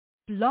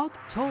Blog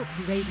Talk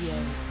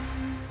Radio.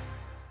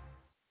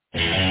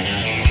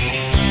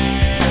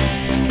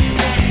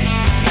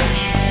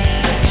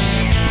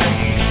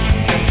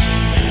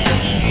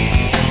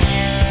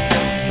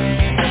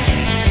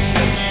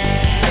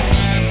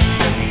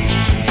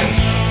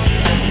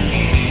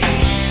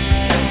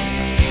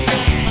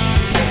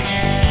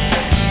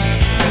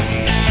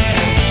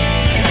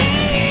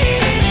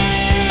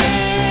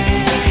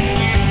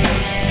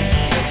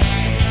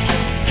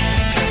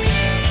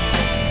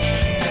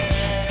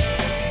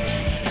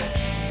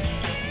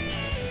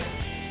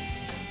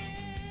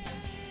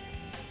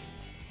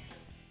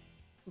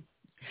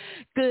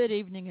 Good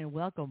evening and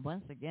welcome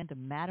once again to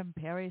Madam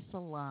Perry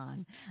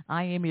Salon.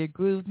 I am your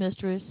groove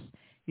mistress,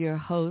 your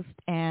host,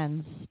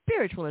 and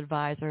spiritual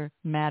advisor,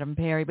 Madam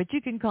Perry. But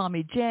you can call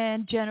me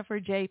Jen, Jennifer,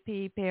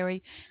 JP,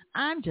 Perry.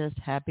 I'm just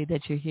happy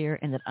that you're here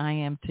and that I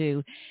am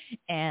too.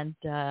 And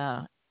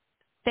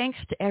thanks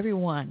to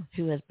everyone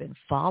who has been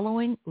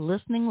following,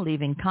 listening,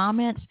 leaving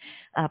comments.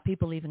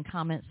 People leaving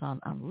comments on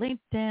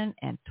LinkedIn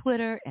and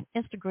Twitter and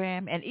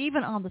Instagram and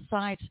even on the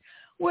sites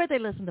where they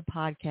listen to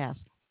podcasts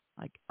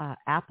like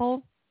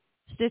Apple,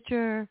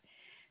 Stitcher,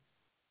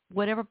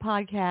 whatever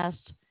podcast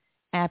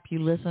app you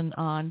listen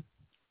on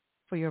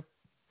for your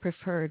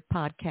preferred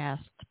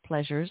podcast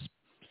pleasures.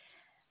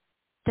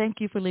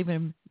 Thank you for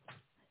leaving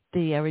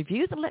the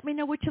reviews and let me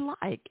know what you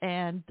like.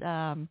 And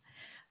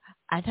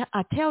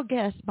I tell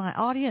guests, my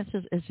audience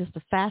is just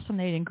a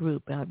fascinating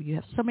group. You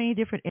have so many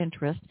different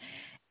interests,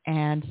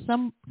 and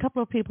a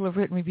couple of people have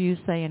written reviews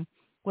saying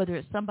whether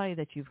it's somebody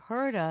that you've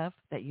heard of,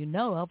 that you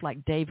know of,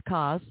 like Dave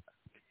Koz,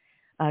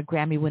 a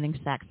Grammy-winning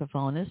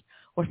saxophonist,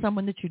 or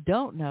someone that you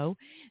don't know,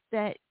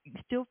 that you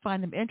still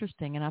find them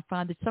interesting. And I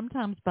find that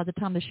sometimes by the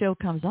time the show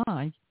comes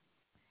on,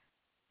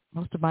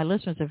 most of my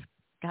listeners have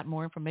got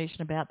more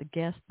information about the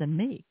guest than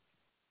me.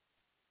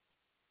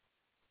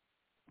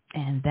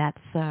 And that's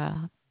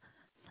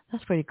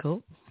pretty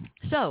cool.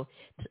 So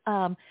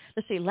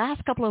let's see.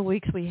 Last couple of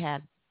weeks we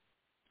had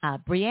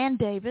Brianne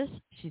Davis.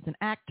 She's an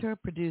actor,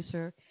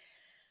 producer,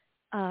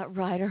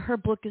 writer. Her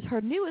book is her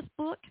newest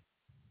book.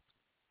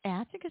 And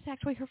I think it's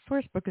actually her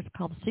first book. It's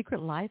called The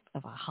Secret Life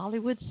of a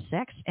Hollywood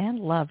Sex and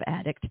Love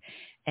Addict.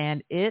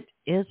 And it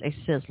is a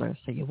sizzler.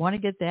 So you want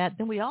to get that.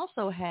 Then we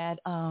also had,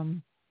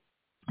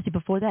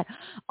 before that,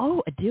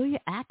 Adelia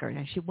Acker.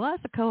 And she was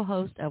a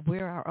co-host of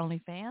We're Our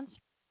Only Fans.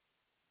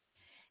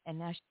 And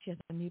now she has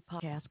a new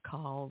podcast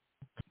called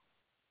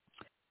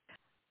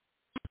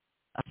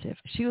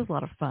She was a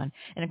lot of fun.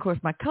 And, of course,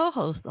 my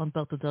co-host on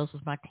both of those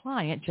was my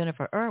client,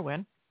 Jennifer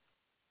Irwin.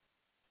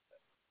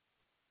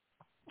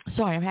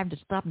 Sorry, I'm having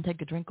to stop and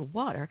take a drink of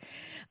water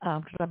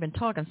because I've been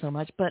talking so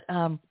much. But,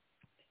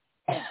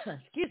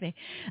 excuse me,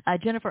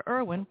 Jennifer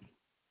Irwin,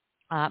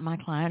 my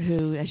client,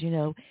 who, as you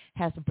know,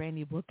 has a brand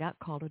new book out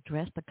called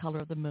Address the Color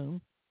of the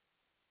Moon.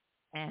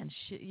 And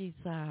she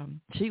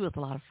was a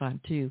lot of fun,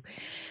 too.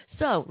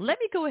 So let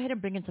me go ahead and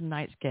bring in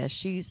tonight's guest.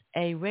 She's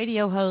a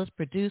radio host,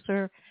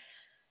 producer.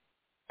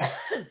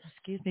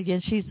 Excuse me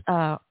again. She's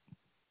an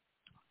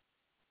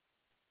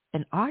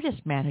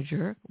artist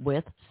manager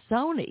with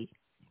Sony.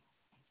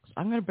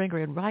 I'm going to bring her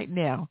in right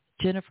now,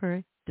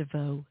 Jennifer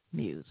Devoe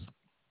Muse.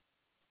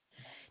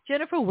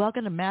 Jennifer,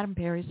 welcome to Madam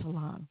Perry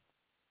Salon.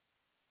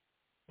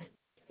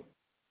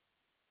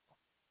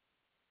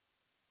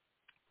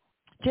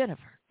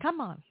 Jennifer,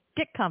 come on,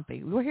 get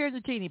comfy. We're here in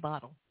the Genie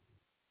Bottle.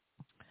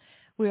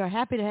 We are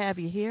happy to have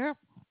you here,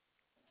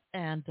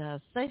 and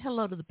say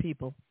hello to the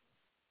people.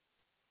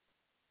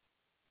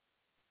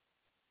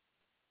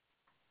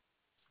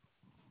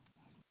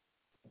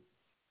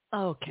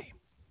 Okay.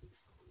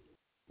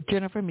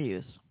 Jennifer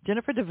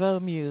Devoe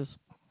Muse.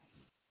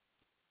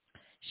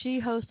 She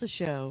hosts a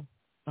show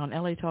on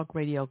LA Talk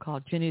Radio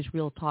called Jenny's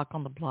Real Talk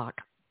on the Block.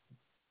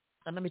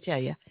 And let me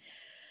tell you,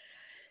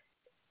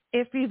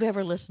 if you've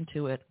ever listened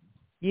to it,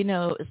 you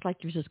know it's like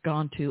you've just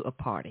gone to a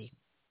party,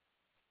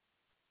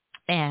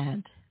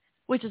 and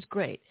which is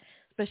great,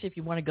 especially if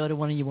you want to go to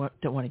one and you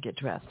don't want to get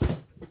dressed.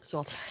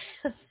 So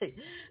let's see.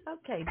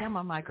 Okay, now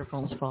my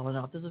microphone's falling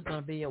off. This is going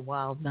to be a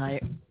wild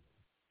night.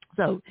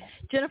 So,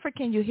 Jennifer,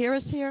 can you hear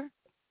us here?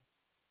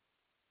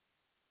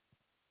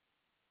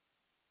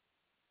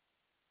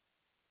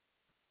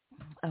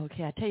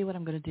 Okay, I tell you what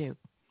I'm going to do.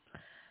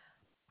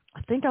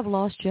 I think I've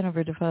lost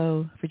Jennifer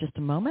Devoe for just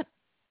a moment.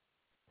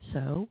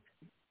 So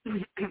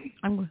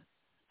I'm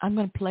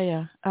going to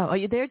play are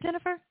you there,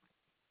 Jennifer?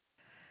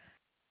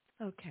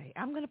 Okay,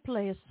 I'm going to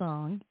play a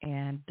song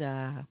and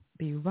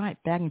be right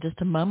back in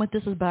just a moment.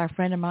 This is by a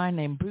friend of mine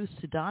named Bruce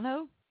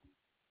Sudano.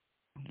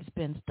 He's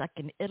been stuck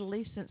in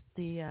Italy since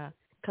the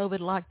COVID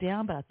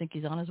lockdown, but I think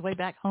he's on his way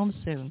back home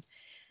soon.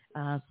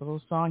 It's a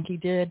little song he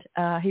did.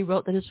 He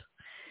wrote that his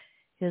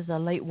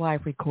late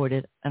wife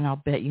recorded, and I'll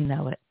bet you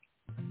know it.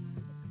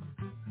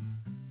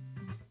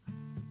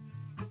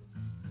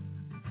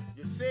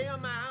 You see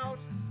I'm out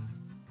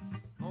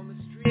on the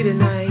street at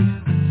night,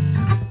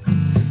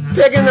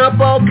 picking up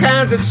all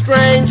kinds of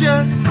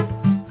strangers.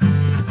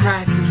 The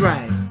price is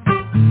right.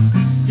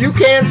 You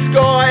can't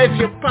score if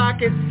your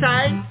pocket's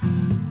tight.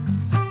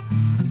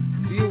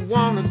 Do you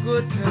want a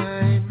good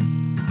time,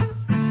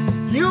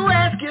 you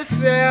ask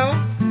yourself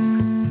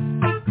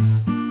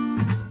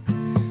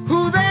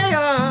who they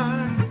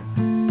are.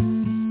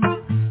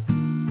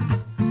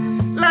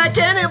 Like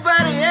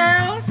anybody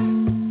else,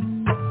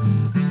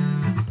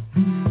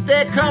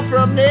 they come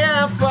from near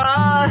and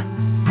far.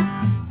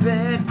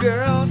 Bad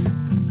girls,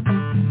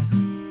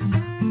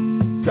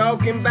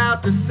 talking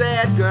about the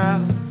sad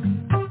girls.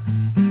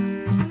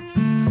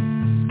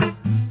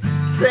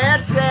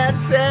 Sad, sad,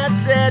 sad,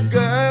 sad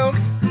girls,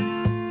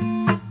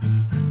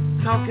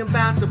 talking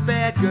about the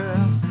bad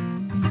girls.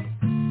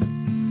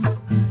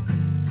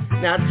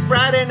 Now it's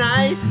Friday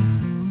night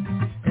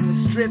and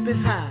the strip is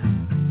high.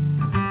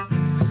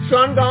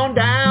 Sun gone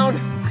down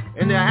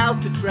and they're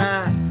out to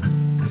try.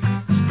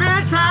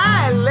 Spirits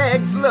high,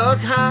 legs look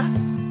high.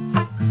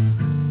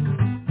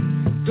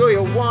 Do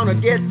you wanna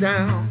get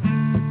down?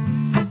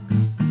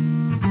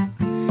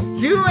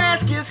 You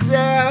ask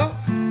yourself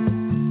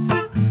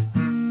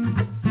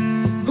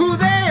who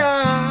they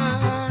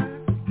are.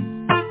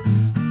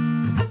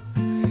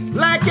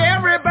 Like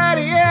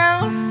everybody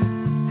else,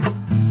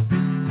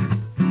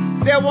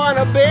 they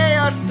wanna be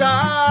a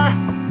star.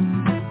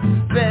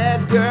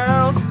 Bad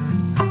girls,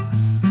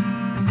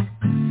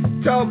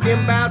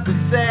 talking about the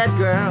sad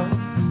girls.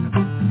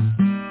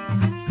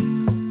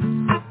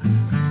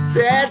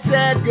 Sad,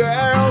 sad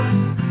girls,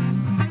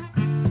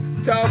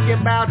 talking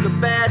about the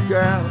bad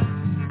girls.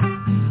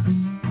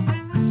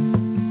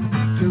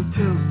 Toot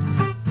toot.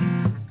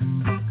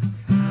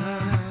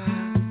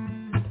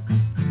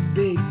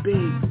 Big,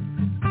 big.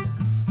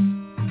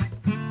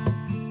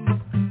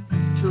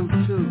 Toot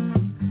toot.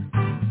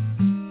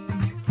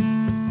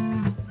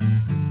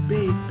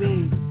 Big,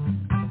 big.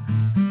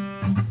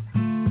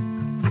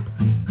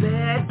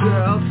 Bad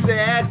girl,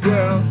 sad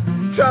girl,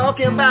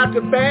 talking about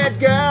the bad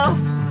girl.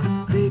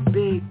 Big,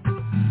 big.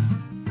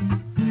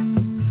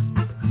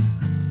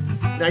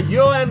 Now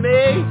you and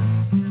me,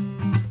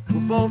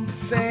 we're both the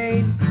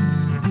same,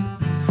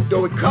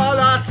 though we call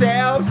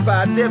ourselves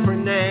by a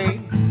different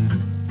name.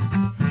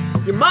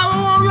 Your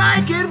mama won't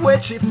like it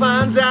when she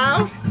finds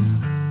out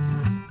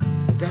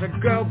that a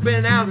girl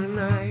been out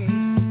tonight.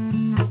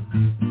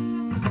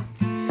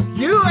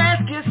 You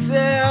ask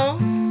yourself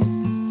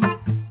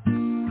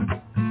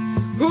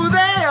who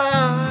they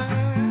are.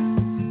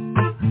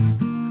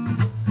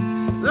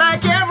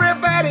 Like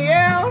everybody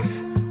else,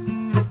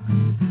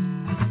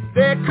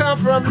 they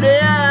come from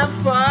near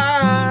and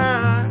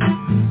far.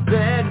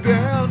 Bad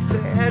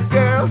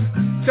girls,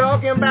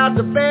 talking about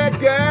the bad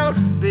girls.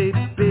 Big,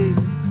 big.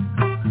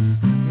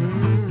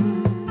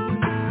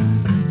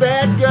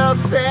 Bad girls,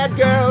 sad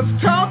girls,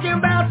 talking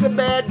about the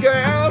bad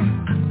girls.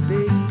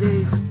 Big,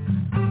 big.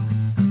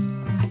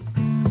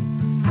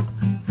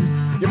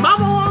 Your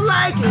mama won't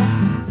like it.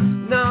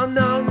 No,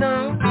 no,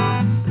 no.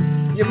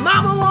 Your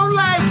mama won't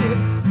like it.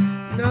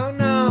 No,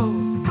 no.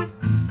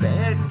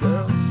 Bad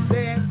girls,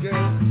 sad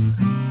girls,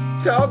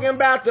 talking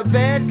about the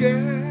bad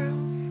girls.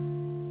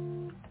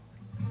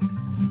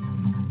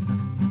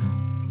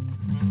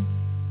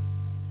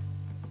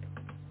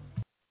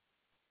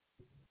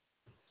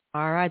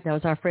 All right, that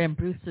was our friend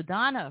Bruce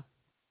Sedana,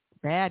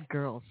 Bad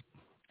Girls.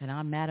 And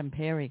I'm Madam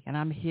Perry, and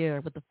I'm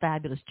here with the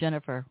fabulous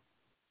Jennifer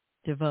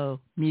Devoe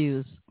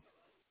Muse,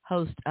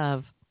 host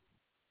of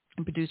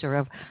and producer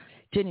of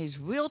Jenny's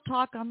Real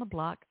Talk on the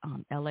Block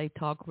on LA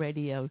Talk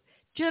Radio.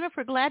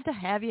 Jennifer, glad to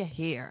have you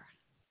here.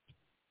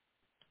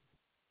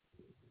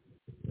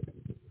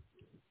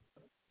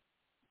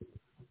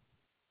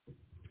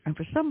 And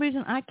for some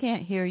reason, I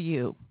can't hear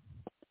you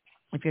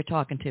if you're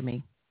talking to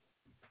me.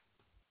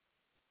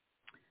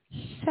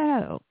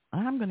 So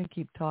I'm going to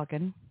keep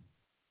talking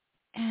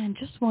and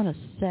just want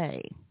to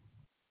say,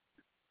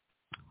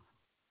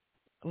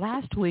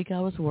 last week I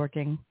was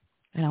working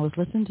and I was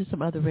listening to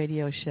some other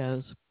radio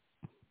shows,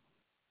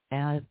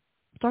 and I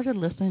started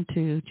listening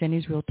to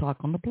Jenny's Real Talk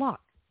on the Block.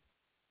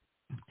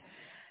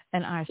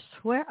 And I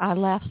swear I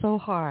laughed so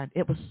hard.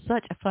 It was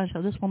such a fun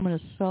show. This woman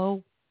is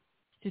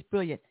she's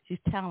brilliant. She's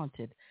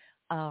talented.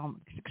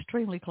 She's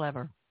extremely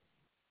clever.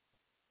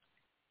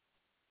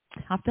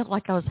 I felt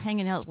like I was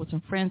hanging out with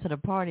some friends at a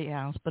party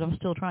house, but I'm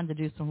still trying to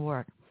do some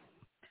work.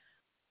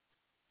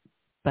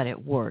 But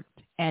it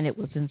worked, and it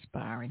was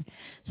inspiring.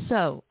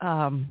 So,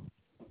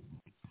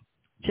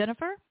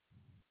 Jennifer?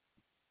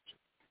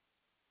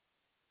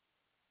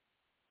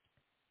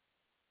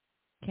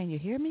 Can you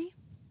hear me?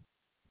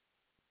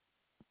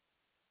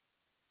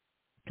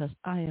 Because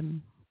I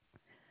am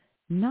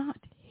not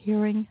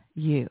hearing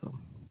you.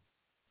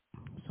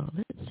 So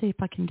let's see if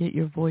I can get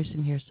your voice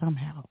in here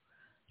somehow.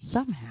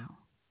 Somehow.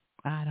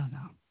 I don't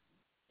know.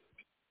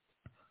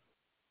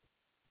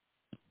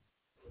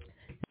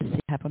 Let's see,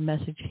 I have a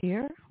message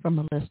here from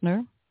a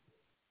listener,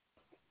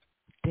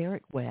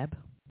 Derek Webb.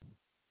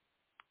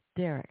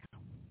 Derek.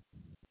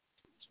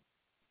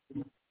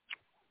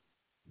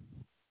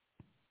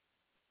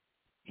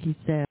 He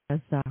says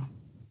that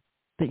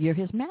you're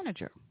his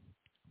manager,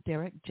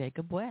 Derek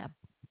Jacob Webb.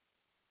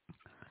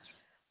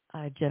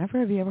 Jennifer,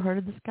 have you ever heard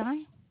of this guy?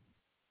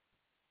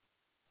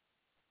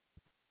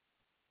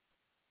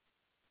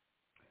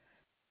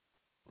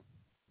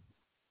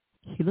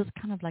 He looks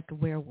kind of like a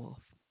werewolf.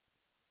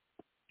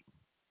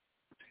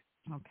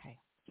 Okay.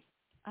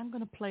 I'm going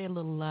to play a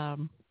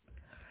little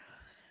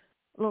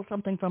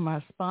something from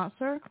our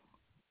sponsor.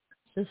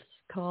 This is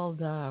called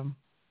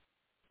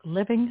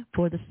Living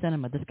for the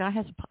Cinema. This guy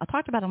I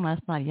talked about him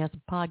last night. He has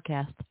a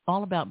podcast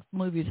all about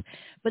movies,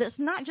 but it's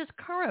not just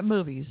current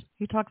movies.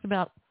 He talks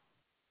about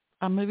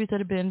movies that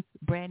have been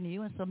brand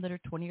new and some that are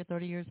 20 or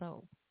 30 years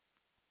old.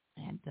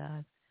 And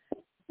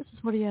this is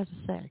what he has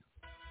to say.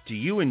 Do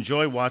you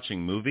enjoy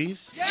watching movies?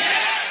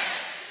 Yes!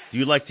 Do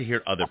you like to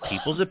hear other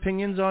people's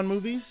opinions on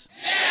movies?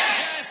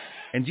 Yes!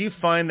 And do you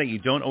find that you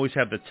don't always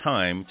have the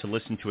time to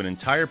listen to an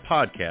entire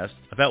podcast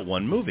about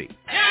one movie?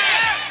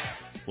 Yes!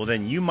 Well,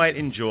 then you might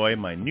enjoy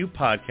my new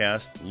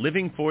podcast,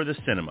 Living for the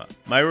Cinema.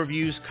 My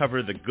reviews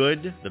cover the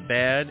good, the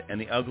bad,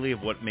 and the ugly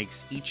of what makes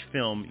each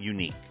film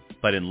unique,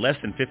 but in less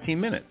than 15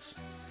 minutes.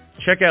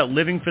 Check out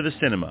Living for the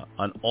Cinema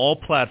on all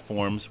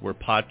platforms where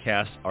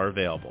podcasts are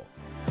available.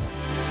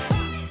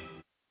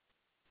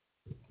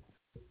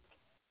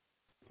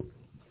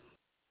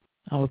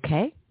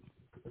 Okay.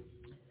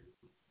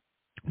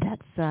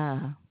 That's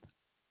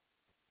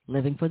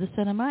Living for the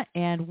Cinema.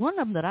 And one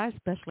of them that I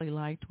especially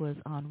liked was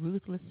on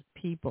Ruthless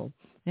People.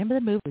 Remember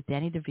the movie with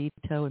Danny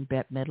DeVito and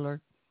Bette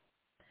Midler?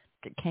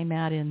 It came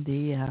out in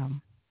the,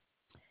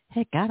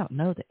 I don't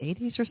know, the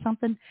 80s or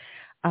something.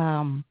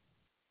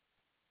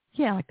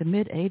 Yeah, like the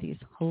mid-'80s.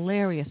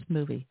 Hilarious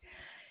movie.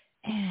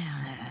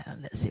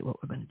 And let's see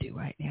what we're going to do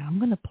right now. I'm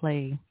going to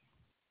play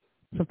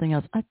something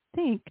else. I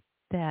think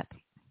that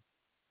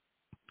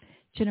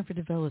Jennifer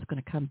Devoe is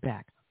going to come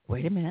back.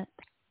 Wait a minute.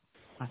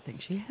 I think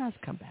she has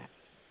come back.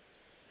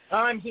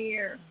 I'm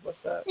here. What's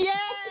up? Yay!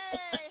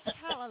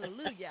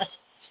 Hallelujah.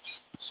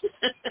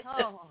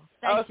 Oh,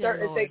 I was thank you,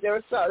 starting to think there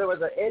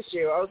was an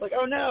issue. I was like,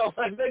 oh no,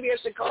 maybe I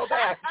should call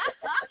back.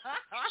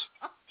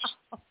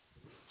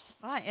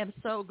 I am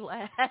so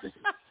glad. How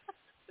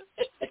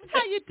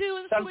you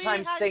doing,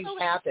 Sometimes sweetie? things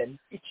happen.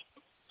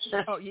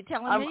 Oh, you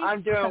telling me?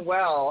 I'm doing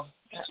well.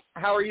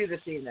 How are you this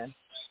evening?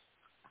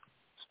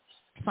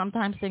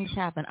 Sometimes things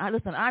happen.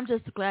 Listen, I'm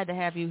just glad to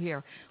have you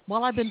here.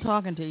 While I've been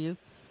talking to you,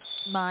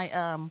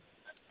 my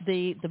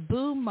the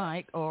boom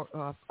mic or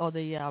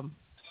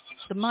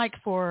the mic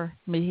for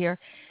me here,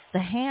 the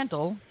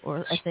handle or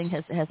a thing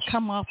has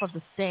come off of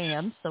the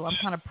stand, so I'm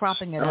kind of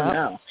propping it up.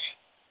 No.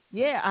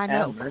 Yeah, I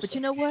know. But you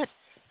know what?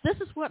 This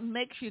is what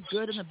makes you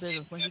good in the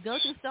business. When you go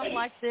through stuff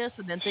like this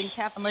and then things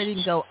happen later, you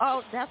can go,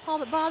 oh, that's all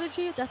that bothered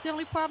you? That's the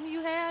only problem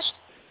you had?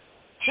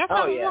 That's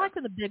how it's like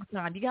in the big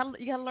time. You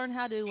gotta learn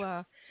how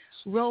to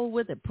roll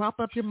with it, prop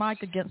up your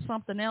mic against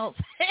something else,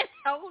 and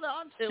hold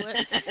on to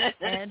it.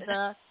 And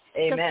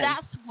Amen.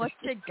 That's what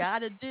you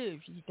gotta do.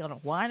 You're gonna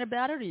whine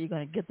about it, or you're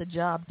gonna get the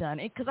job done.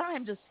 Because I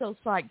am just so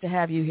psyched to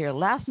have you here.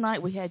 Last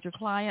night we had your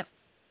client,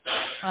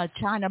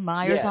 China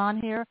Myers, on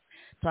here,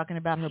 talking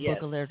about her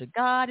book, A Letter to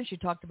God, and she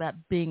talked about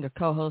being a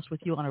co-host with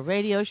you on a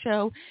radio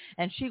show,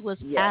 and she was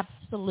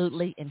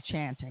absolutely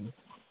enchanting.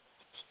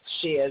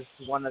 She is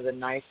one of the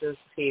nicest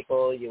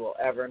people you will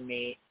ever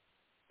meet,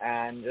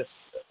 and just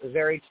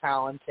very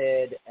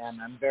talented,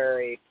 and I'm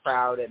very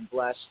proud and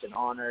blessed and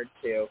honored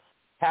to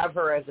have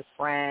her as a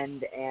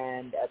friend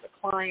and as a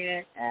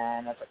client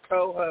and as a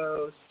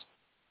co-host,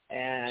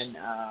 and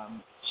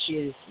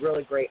she's a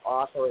really great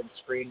author and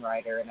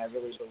screenwriter, and I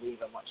really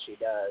believe in what she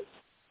does,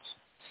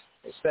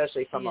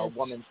 especially from a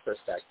woman's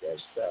perspective.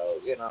 So,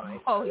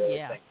 I really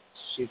think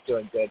she's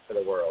doing good for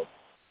the world.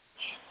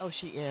 Oh,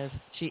 she is.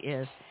 She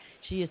is.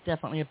 She is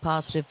definitely a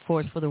positive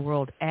force for the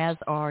world, as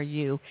are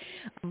you.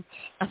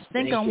 I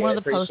think on one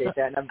of the posts.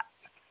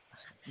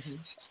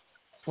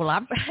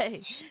 Well,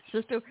 hey,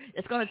 sister,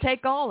 it's going to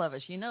take all of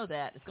us. You know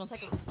that. It's going to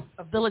take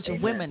a village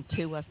of women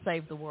to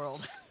save the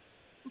world.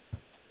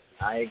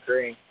 I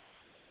agree.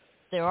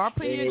 There are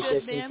plenty of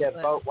good men. You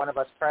just vote one of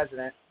us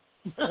president.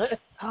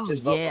 Oh,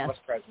 just vote one of us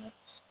president.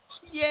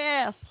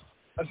 Yes.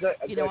 A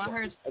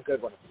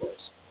good one, of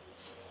course.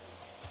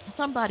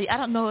 Somebody, I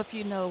don't know if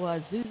you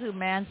know Zuzu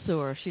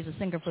Mansour. She's a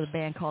singer for the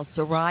band called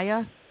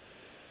Soraya.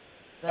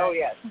 Oh,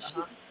 yes.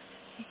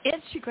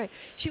 Isn't she great?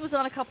 She was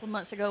on a couple of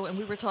months ago, and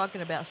we were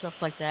talking about stuff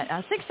like that.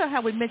 I think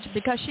somehow we mentioned,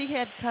 because she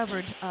had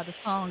covered the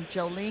song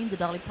Jolene, the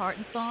Dolly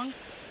Parton song.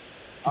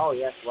 Oh,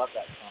 yes, love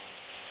that song.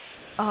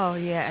 Oh,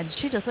 yeah, and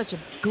she does such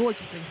a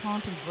gorgeously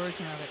haunting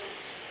version of it.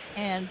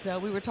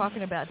 And we were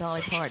talking about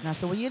Dolly Parton. I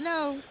said, well, you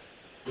know,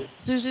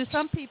 Zuzu,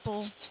 some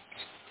people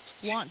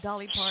want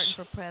Dolly Parton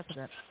for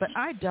president, but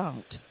I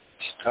don't.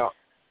 Oh.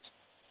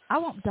 I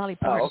want Dolly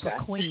Parton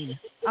for queen.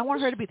 I want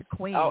her to be the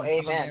queen of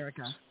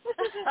America.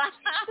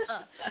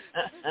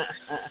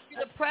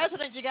 You're the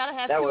president, you got to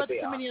have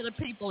too many other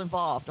people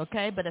involved,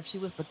 okay? But if she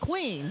was the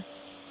queen,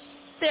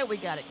 there we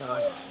got it going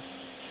on.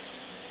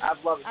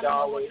 I've loved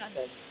Dolly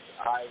since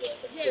I was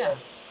a kid.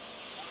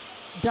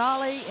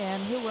 Dolly,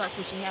 and who else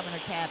would she have in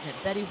her cabinet?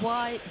 Betty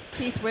White,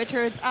 Keith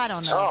Richards, I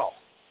don't know.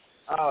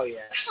 Oh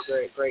yeah,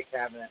 great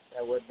cabinet.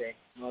 That would be,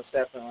 most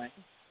definitely.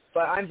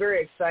 But I'm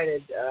very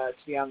excited to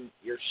be on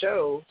your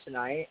show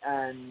tonight,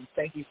 and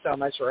thank you so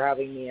much for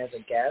having me as a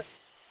guest.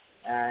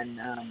 And,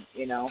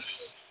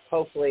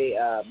 hopefully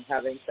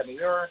having some of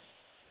your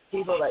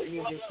people that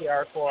you do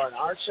PR for on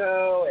our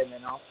show, and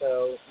then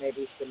also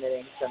maybe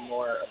submitting some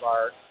more of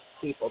our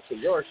people to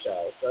your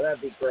show. So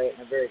that'd be great,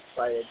 and I'm very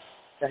excited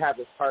to have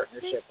this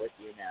partnership with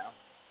you now.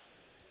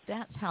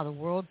 That's how the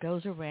world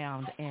goes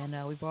around,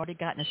 and we've already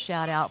gotten a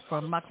shout-out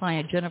from my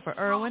client, Jennifer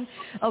Irwin.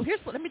 Oh,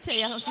 let me tell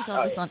you, I don't know if you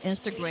saw this on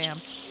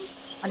Instagram.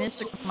 On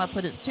Instagram, I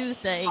put it's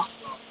Tuesday,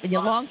 and you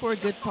long for a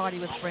good party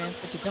with friends,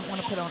 but you don't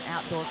want to put on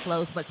outdoor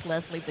clothes, much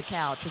less leave the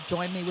couch. So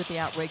join me with the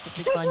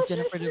outrageously fun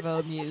Jennifer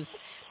Devoe Muse.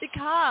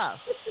 Because.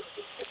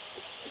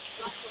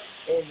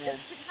 Amen.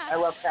 I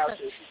love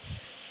couches.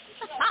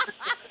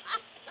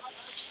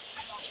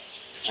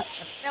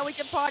 Now we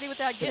can party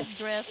without getting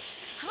dressed.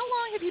 How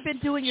long have you been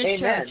doing your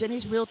Amen. show,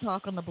 Jenny's Real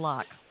Talk on the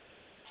Block?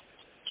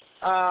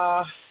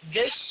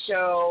 This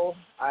show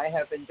I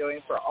have been doing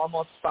for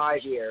almost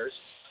 5 years.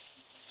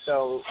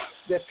 So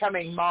this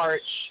coming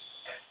March,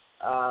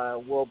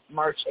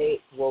 March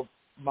 8th will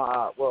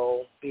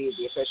be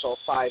the official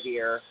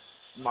 5-year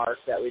mark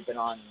that we've been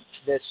on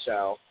this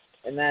show.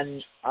 And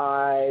then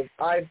a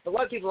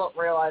lot of people don't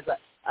realize that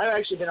I've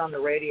actually been on the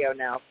radio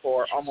now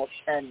for almost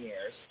 10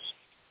 years.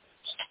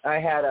 I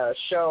had a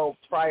show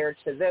prior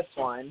to this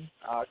one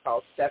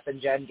called Steph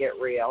and Jen Get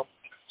Real,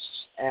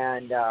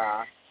 and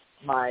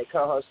my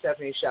co-host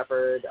Stephanie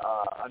Shepard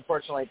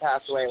unfortunately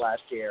passed away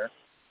last year.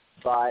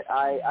 But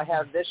I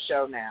have this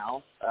show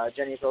now,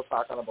 Jenny's Real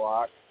Talk on the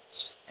Block,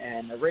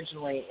 and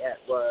originally it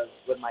was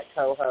with my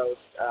co-host,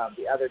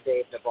 the other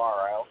Dave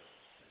Navarro,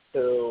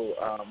 who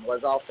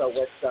was also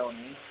with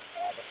Sony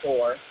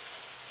before.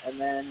 And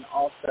then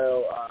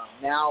also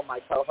now my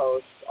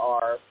co-hosts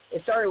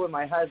it started with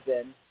my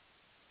husband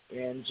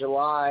in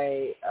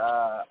July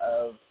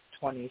of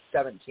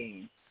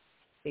 2017.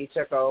 He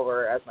took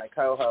over as my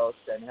co-host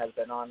and has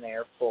been on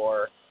there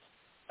for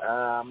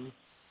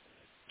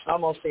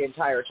almost the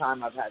entire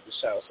time I've had the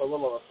show, so a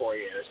little over 4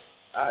 years.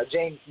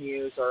 James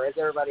Muse, or as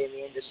everybody in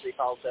the industry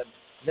calls him,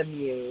 the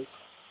Muse.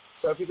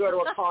 So if you go to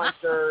a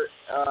concert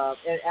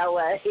in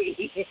L.A.,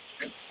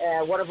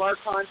 one of our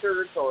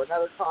concerts or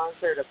another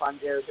concert, if I'm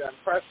there doing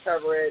press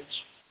coverage,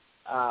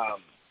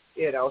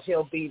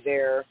 he'll be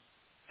there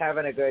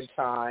having a good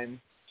time.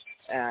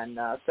 And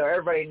so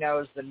everybody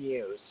knows the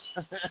Muse.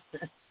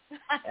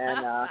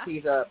 And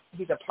he's a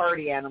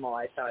party animal,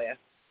 I tell you.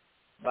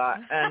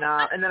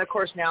 And then, of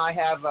course, now I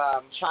have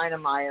China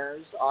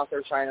Myers,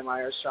 author China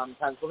Myers from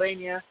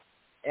Pennsylvania,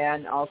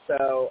 and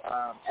also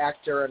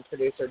actor and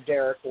producer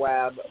Derek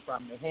Webb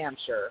from New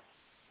Hampshire.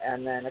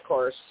 And then, of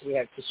course, we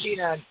have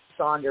Tashina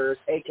Saunders,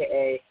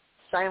 a.k.a.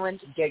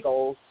 Silent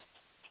Giggles.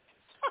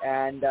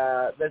 And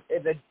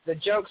the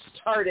joke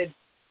started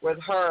with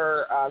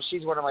her.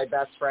 She's one of my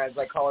best friends.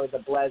 I call her the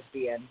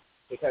Blesbian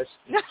because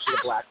she's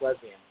a black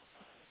lesbian.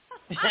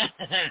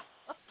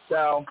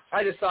 So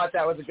I just thought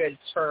that was a good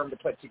term to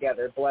put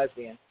together,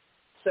 Blesbian.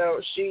 So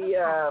she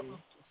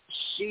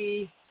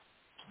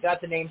got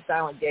the name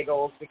Silent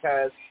Giggles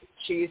because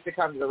she used to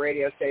come to the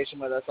radio station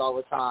with us all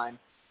the time.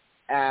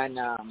 And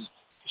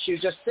she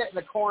would just sit in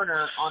the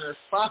corner on her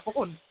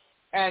phone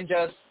and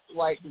just,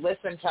 like,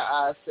 listen to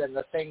us and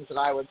the things that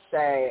I would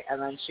say,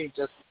 and then she'd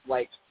just,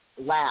 like,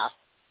 laugh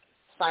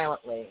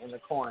silently in the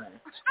corner.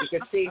 You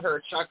could see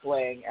her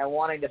chuckling and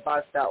wanting to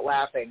bust out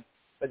laughing,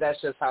 but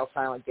that's just how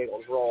Silent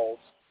Giggles rolls.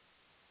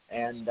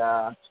 And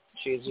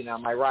she's,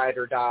 my ride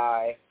or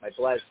die, my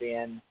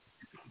lesbian,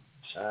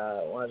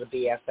 one of the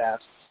BFFs.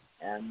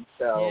 And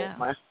so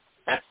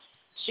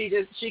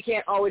she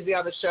can't always be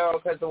on the show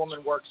because the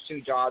woman works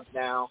 2 jobs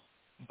now,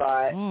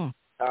 but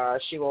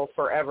she will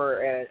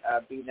forever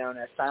be known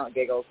as Silent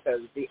Giggles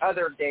because the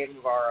other Dave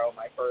Navarro,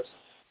 my first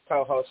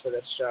co-host for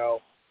this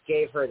show,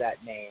 gave her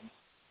that name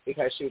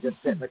because she would just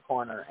sit in the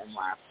corner and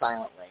laugh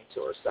silently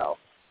to herself.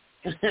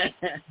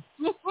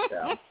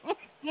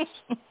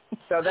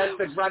 So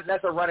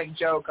that's a running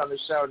joke on the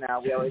show now.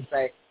 We always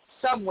say,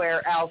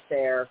 somewhere out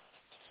there,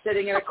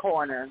 sitting in a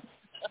corner,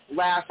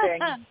 laughing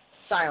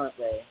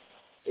silently,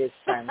 is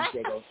Silent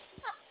Giggles.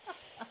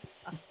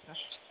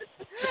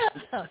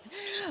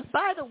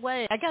 By the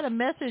way, I got a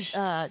message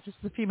just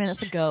a few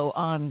minutes ago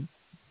on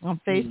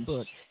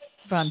Facebook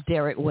from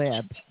Derek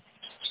Webb.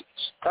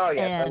 Oh,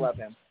 yes, and I love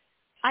him.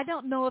 I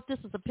don't know if this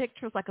is a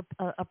picture, like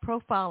a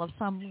profile of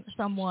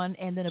someone,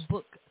 and then a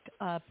book,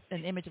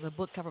 an image of a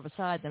book cover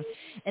beside them.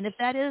 And if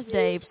that is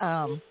Dave,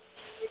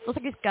 looks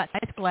like he's got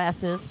nice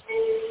glasses.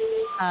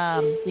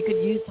 You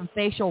could use some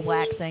facial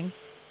waxing.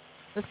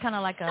 It's kind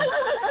of like a...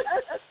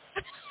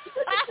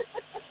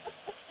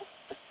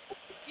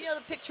 You know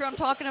the picture I'm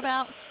talking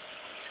about?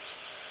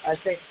 I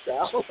think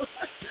so.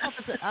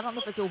 I don't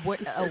know if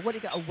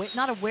it's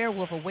not a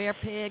werewolf, a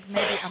werepig,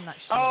 maybe. I'm not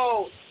sure.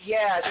 Oh,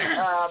 yes.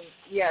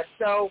 Yes.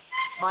 So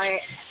my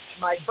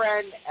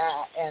friend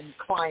and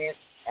client,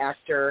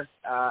 actor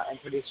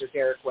and producer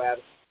Derek Webb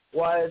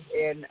was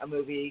in a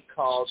movie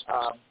called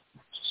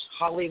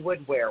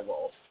Hollywood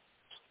Werewolf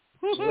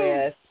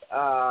with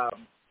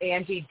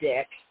Andy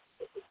Dick.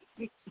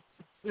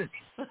 And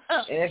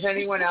if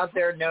anyone out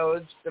there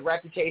knows the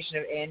reputation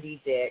of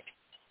Andy Dick,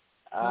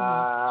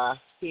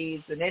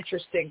 He's an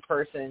interesting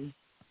person,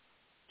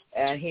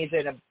 and he's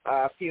in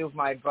a few of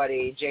my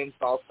buddy James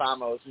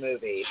Balsamo's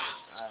movies.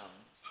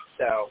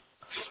 So,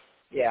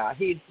 yeah,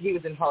 he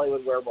was in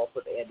Hollywood Werewolf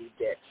with Andy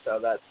Dick. So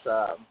that's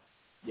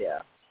yeah.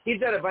 He's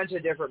done a bunch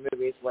of different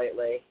movies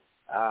lately.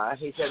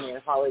 He's going to be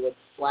in Hollywood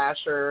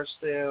Slasher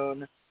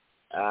soon.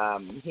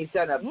 He's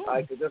done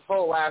like this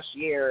whole last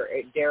year.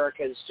 Derek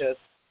has just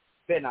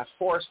been a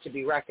force to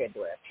be reckoned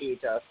with. He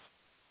just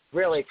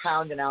really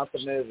pounding out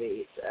the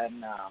movies,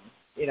 and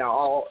you know,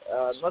 all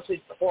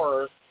mostly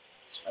horror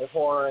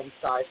and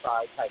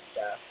sci-fi type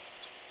stuff.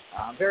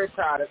 I'm very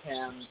proud of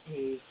him.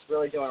 He's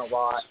really doing a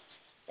lot,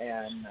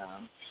 and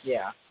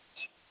yeah,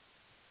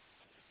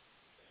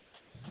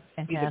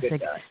 fantastic. He's a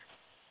good guy.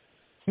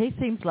 He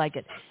seems like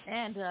it,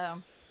 and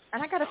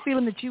I got a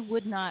feeling that you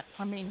would not.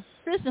 I mean,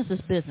 business is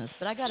business,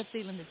 but I got a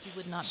feeling that you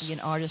would not be an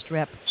artist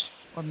rep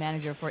or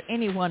manager for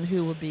anyone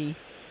who would be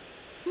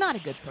not a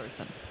good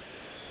person.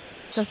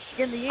 Because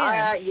in the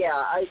end,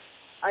 yeah,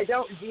 I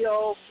don't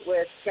deal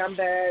with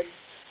scumbags,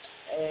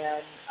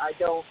 and I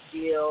don't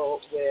deal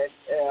with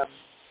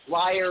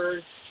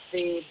liars,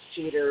 thieves,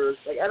 cheaters.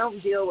 Like, I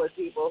don't deal with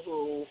people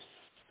who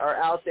are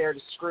out there to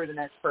screw the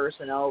next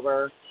person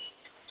over.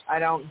 I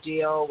don't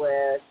deal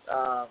with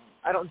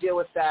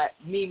that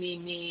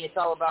me, it's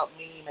all about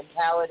me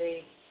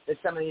mentality that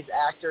some of these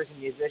actors and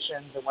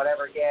musicians and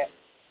whatever get.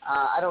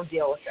 I don't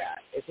deal with that.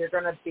 If you're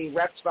going to be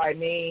repped by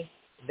me,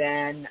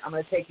 then I'm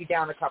going to take you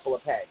down a couple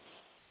of pegs,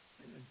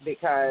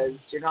 because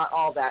you're not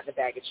all that in a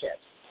bag of chips.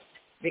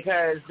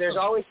 Because there's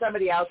always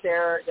somebody out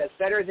there that's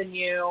better than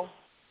you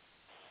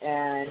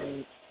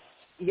and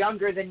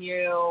younger than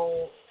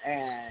you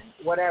and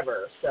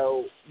whatever.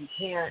 So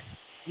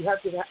you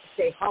have to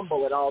stay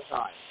humble at all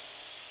times.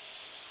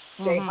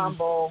 Stay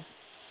humble,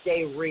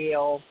 stay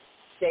real,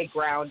 stay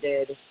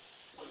grounded,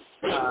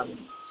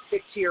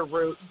 stick to your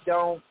roots.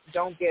 Don't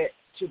get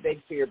too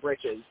big for your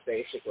britches,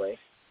 basically.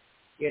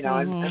 You know,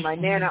 and my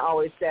Nana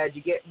always said,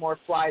 you get more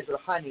flies with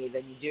honey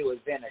than you do with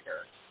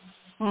vinegar.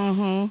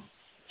 And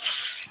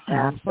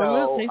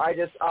absolutely. so I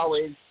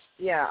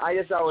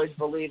just always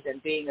believed in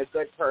being a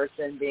good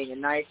person, being a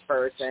nice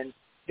person,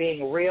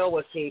 being real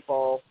with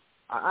people.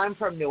 I'm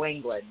from New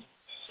England,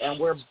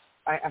 and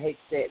I hate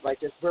to say it like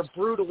this, we're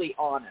brutally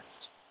honest.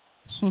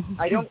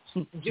 I don't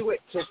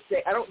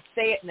I don't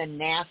say it in a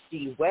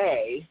nasty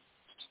way.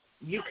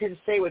 You can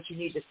say what you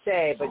need to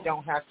say, but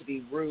don't have to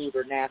be rude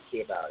or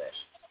nasty about it.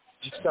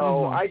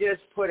 So I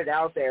just put it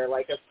out there,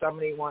 like if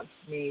somebody wants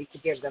me to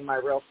give them my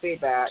real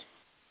feedback,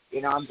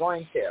 you know, I'm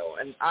going to.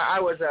 And I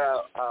was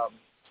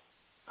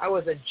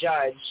a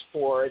judge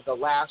for the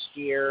last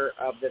year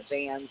of the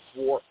Vans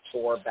Warped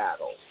Tour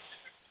battle.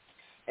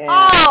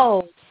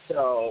 And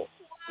so,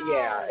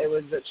 yeah, it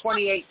was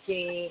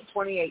 2018.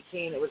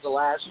 It was the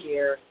last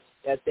year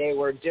that they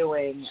were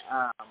doing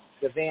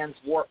the Vans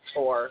Warped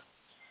Tour,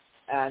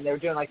 and they were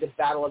doing like the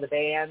Battle of the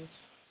Bands.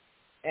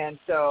 And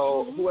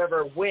so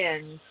whoever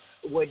wins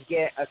would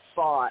get a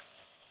spot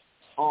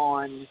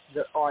on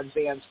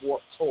Vans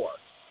Warped Tour.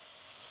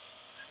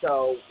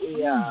 So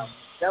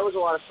that was a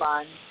lot of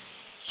fun,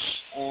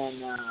 and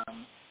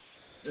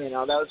you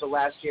know, that was the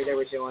last year they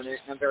were doing it,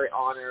 and I'm very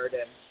honored.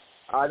 And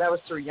that was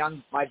through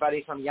my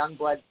buddy from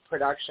Youngblood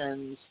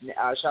Productions.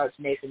 Shout out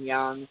to Nathan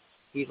Young.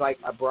 He's like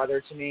a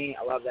brother to me.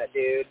 I love that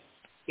dude.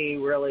 He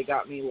really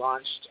got me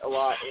launched a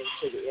lot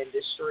into the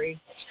industry,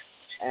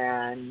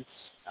 and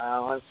I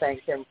want to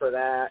thank him for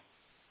that.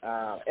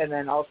 And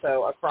then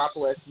also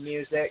Acropolis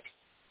Music.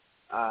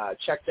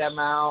 Check them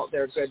out.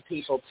 They're good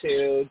people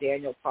too.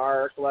 Daniel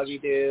Park, love you,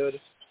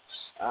 dude.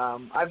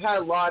 I've had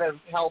a lot of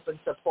help and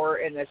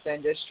support in this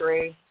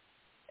industry.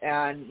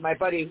 And my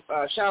buddy,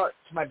 shout out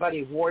to my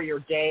buddy Warrior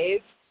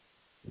Dave.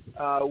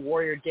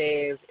 Warrior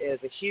Dave is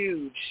a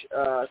huge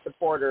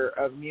supporter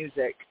of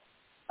music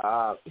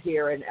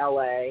here in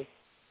LA.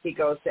 He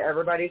goes to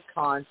everybody's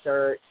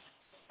concerts.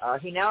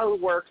 He now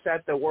works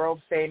at the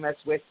world-famous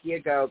Whiskey A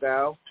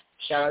Go-Go.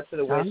 Shout out to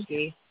the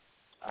Whiskey.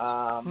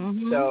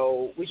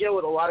 So we deal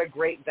with a lot of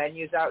great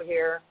venues out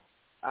here.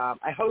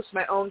 I host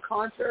my own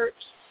concerts,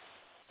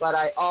 but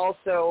I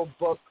also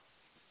book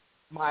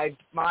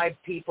my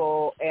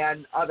people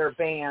and other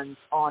bands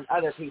on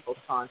other people's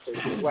concerts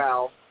as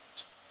well.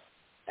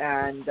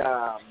 And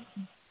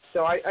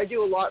so I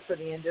do a lot for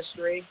the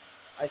industry,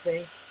 I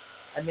think.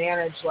 I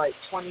manage like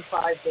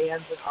 25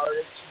 bands and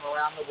artists from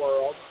around the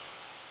world,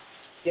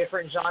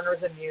 different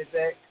genres of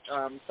music.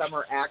 Some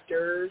are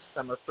actors,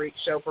 some are freak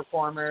show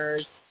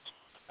performers,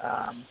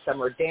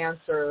 some are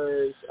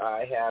dancers.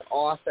 I have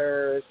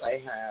authors.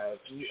 I have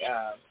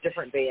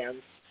different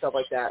bands, stuff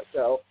like that.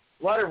 So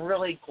a lot of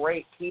really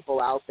great people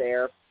out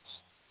there.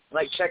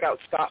 Like, check out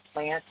Scott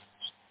Plant,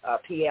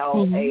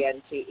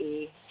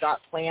 Plante,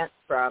 Scott Plant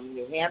from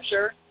New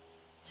Hampshire.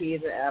 He's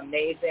an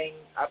amazing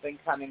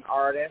up-and-coming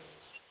artist.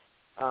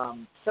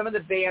 Some of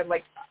the band,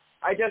 like,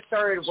 I just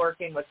started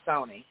working with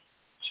Sony.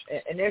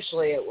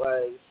 Initially, it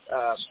was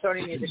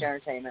Sony Music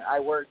Entertainment. I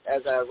worked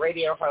as a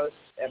radio host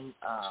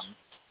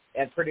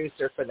and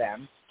producer for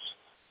them.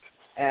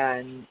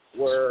 and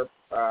we're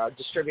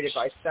distributed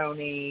by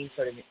Sony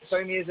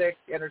Music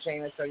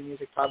Entertainment, Sony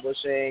Music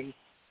Publishing,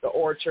 The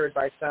Orchard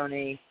by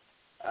Sony,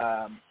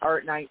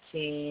 Art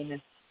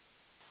 19,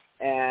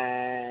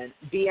 and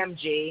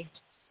BMG.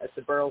 That's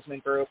the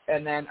Bertelsmann Group.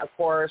 And then, of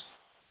course,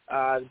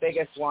 the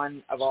biggest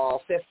one of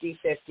all,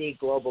 50/50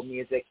 Global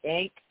Music,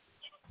 Inc.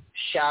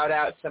 Shout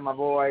out to my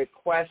boy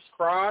Quest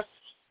Cross.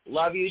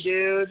 Love you,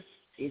 dude.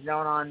 He's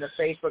known on the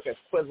Facebook as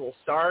Quizzle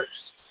Starts.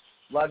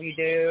 Love you,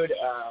 dude.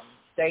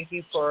 Thank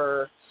you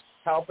for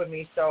helping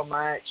me so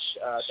much.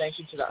 Thank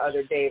you to the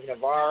other Dave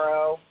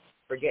Navarro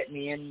for getting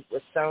me in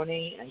with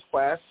Sony and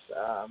Quest.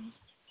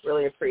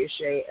 Really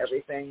appreciate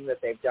everything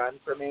that they've done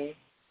for me.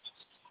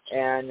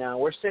 And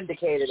we're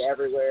syndicated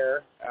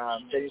everywhere.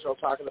 Digital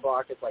Talk of the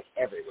Block is like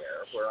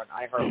everywhere. We're on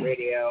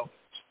iHeartRadio,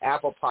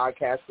 Apple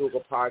Podcasts,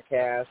 Google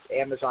Podcasts,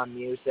 Amazon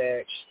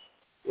Music.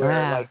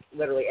 We're like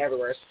literally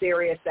everywhere.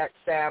 Sirius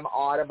XM,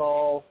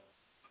 Audible.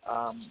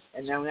 And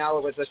then now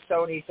we're with the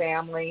Sony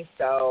family,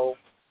 so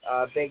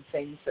big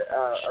things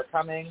are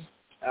coming.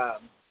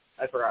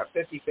 I forgot,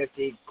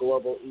 50/50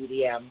 Global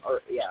EDM.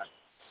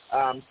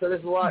 So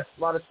there's a lot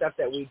of stuff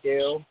that we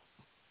do.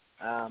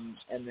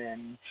 And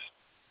then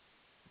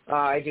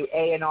I do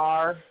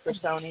A&R for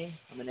Sony.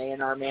 I'm an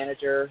A&R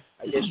manager,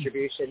 a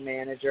distribution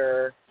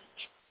manager,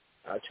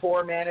 a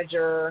tour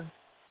manager,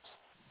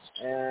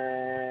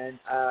 and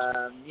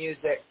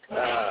music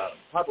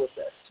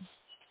publicist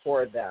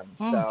for them.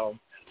 So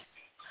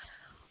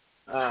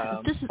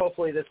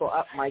hopefully this will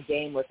up my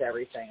game with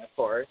everything, of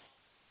course.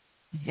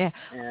 Yeah.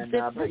 And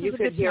but you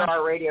could hear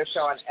our radio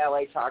show on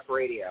LA Talk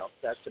Radio.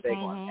 That's the big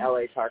one,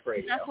 LA Talk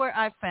Radio. That's where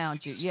I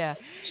found you, yeah.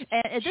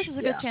 And this is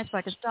a good chance if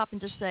I could stop and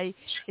just say,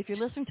 if you're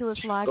listening to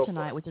us live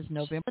tonight, which is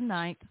November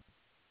 9th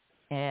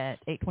at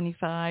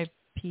 8:25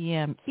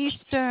 p.m.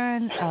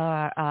 Eastern,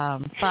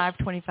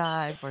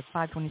 5:25 or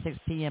 5:26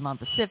 p.m. on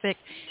Pacific.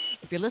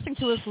 If you're listening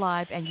to us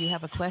live and you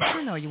have a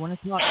question or you want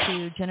to talk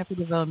to Jennifer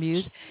Devoe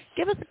Muse,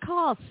 give us a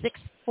call,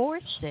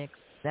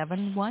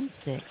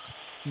 646-716-9922.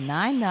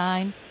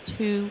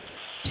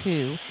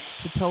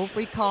 It's a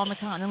toll-free call in the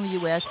continental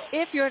U.S.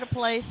 If you're at a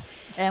place,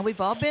 and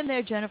we've all been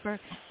there, Jennifer,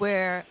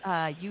 where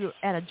you're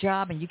at a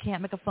job and you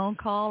can't make a phone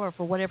call or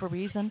for whatever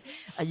reason,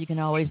 you can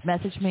always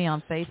message me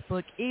on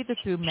Facebook, either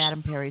through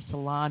Madame Perry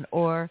Salon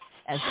or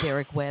as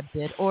Derek Webb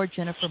did, or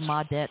Jennifer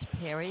Maudette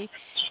Perry,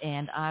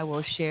 and I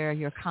will share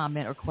your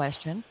comment or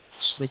question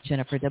with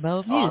Jennifer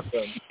Devoe Muse.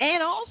 Awesome.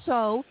 And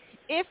also,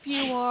 if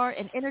you are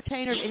an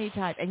entertainer of any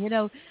type, and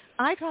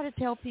I try to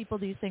tell people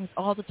these things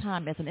all the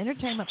time as an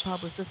entertainment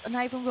publicist, and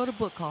I even wrote a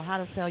book called How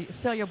to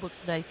Sell Your Books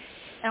Today,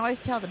 and I always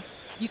tell them,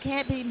 you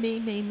can't be me.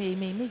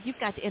 You've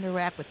got to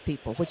interact with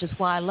people, which is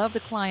why I love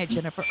the client,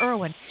 Jennifer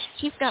Irwin.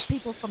 She's got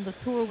people from the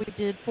tour we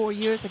did 4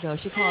 years ago.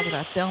 She calls it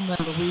our Thelma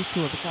and Louise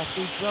tour because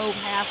we drove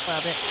half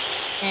of it,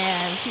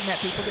 and she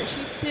met people that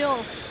she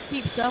still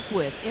keeps up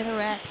with,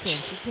 interacts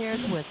with, she cares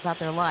with about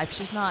their life.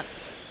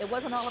 It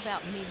wasn't all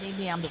about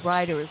me, I'm the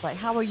writer. It's like,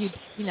 how are you,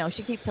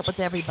 she keeps up with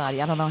everybody.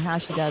 I don't know how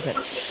she does it.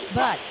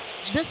 But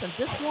listen,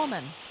 this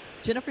woman,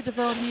 Jennifer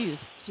Devoe Muse,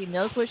 she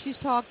knows what she's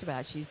talked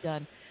about. She's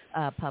done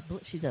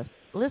she does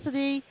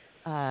publicity,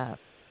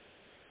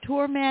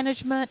 tour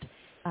management,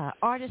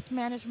 artist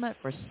management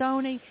for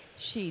Sony.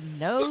 She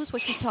knows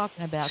what she's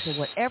talking about. So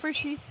whatever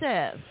she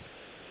says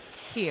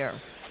here,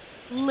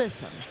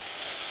 listen.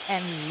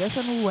 And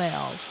listen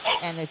well.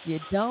 And if you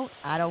don't,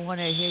 I don't want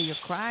to hear you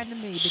crying to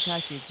me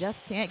because you just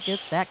can't get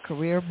that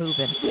career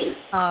moving.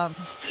 And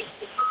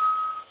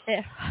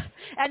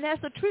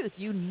that's the truth.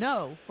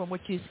 From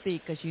what you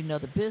speak because you know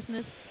the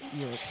business,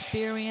 your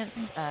experience.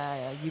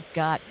 You've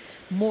got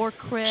more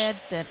cred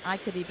than I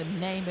could even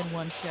name in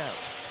one show.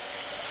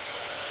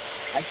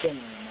 I can't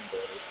even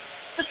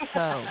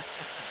remember.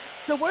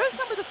 So what are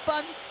some of the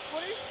fun?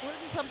 What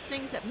are some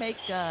things that make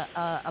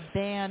a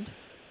band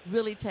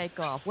really take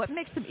off? What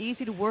makes them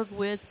easy to work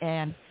with,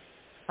 and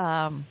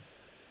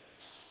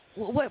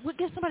what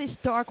gives somebody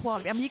star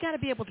quality? I mean, you got to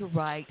be able to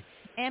write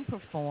and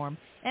perform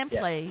and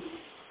play.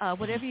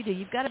 Whatever you do,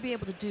 you've got to be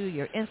able to do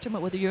your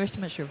instrument, whether your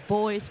instrument's your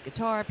voice,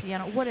 guitar,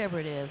 piano, whatever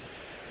it is.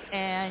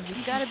 And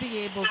you've got to be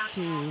able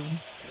to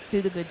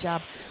do the good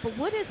job. But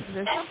is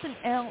there something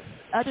else,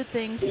 other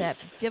things that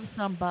give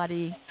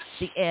somebody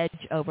the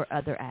edge over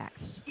other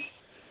acts?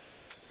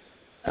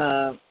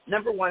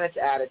 Number one, it's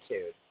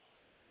attitude.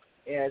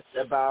 It's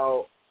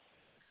about,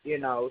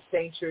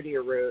 staying true to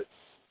your roots.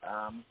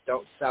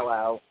 Don't sell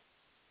out.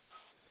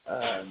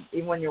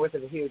 Even when you're with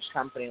a huge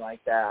company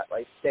like that,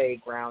 stay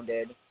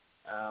grounded.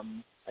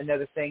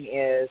 Another thing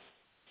is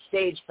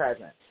stage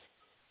presence.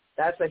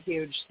 That's a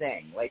huge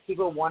thing.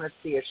 People want to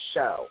see a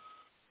show.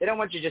 They don't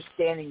want you just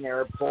standing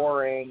there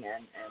boring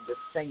and just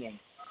singing.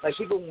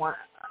 People want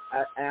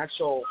an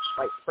actual,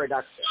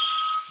 production.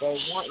 They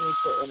want you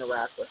to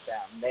interact with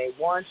them. They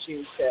want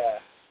you to,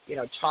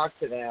 talk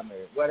to them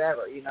or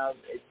whatever.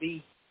 It'd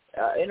be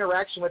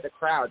interaction with the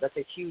crowd. That's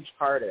a huge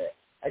part of it.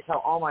 I tell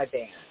all my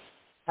bands,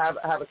 have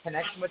a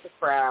connection with the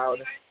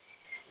crowd,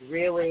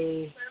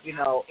 really,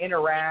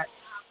 interact,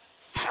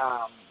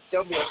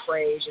 don't be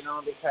afraid,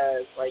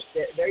 because like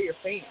they're your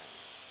fans.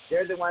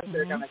 They're the ones that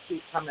are going to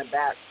keep coming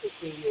back to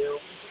see you.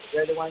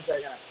 They're the ones that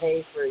are going to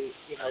pay for, to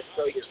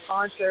go to your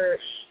concert.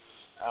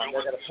 They're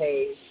going to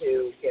pay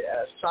to get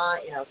a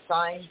signing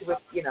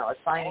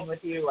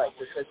with you, like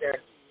to sit there,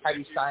 have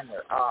you sign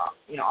their,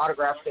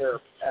 autograph their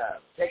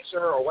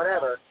picture or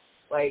whatever.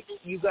 Like,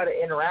 you've got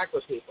to interact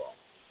with people.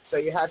 So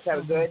you have to have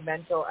a good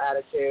mental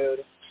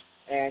attitude,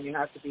 and you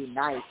have to be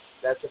nice.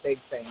 That's a big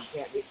thing. You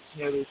can't be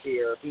snooty to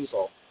your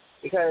people,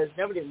 because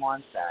nobody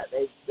wants that.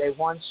 They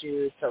want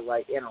you to,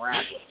 like,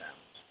 interact with them.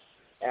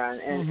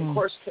 And of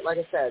course, like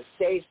I said,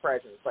 stage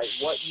presence, like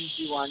what you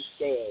do on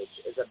stage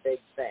is a big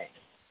thing.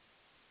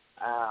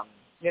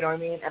 You know what I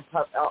mean? And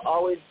I'll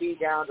always be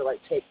down to, like,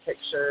 take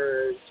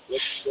pictures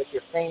with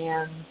your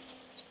fans,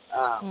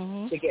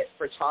 to get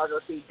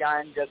photography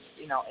done, just,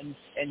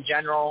 in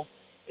general.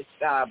 It's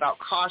about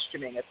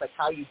costuming. It's like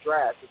how you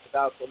dress. It's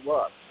about the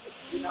look.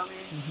 You know what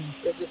I mean?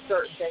 There's just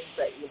certain things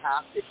that you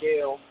have to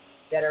do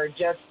that are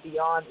just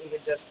beyond even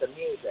just the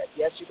music.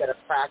 Yes, you got to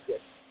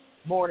practice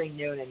morning,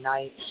 noon, and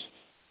night,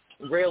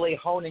 really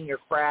honing your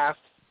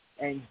craft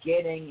and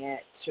getting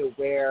it to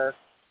where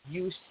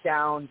you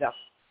sound the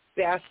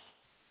best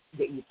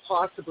that you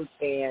possibly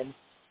can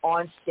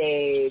on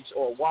stage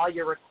or while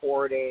you're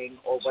recording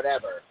or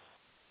whatever.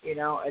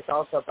 It's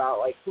also about,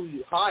 like, who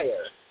you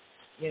hire.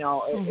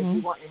 If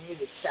you want your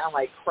music to sound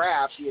like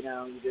crap, you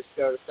just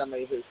go to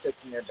somebody who sits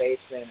in their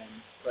basement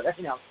and whatever.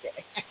 No,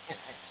 okay.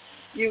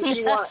 you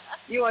want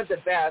the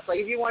best. Like,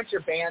 if you want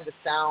your band to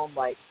sound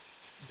like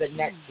the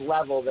next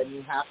level, then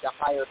you have to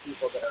hire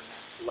people that are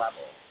next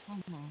level.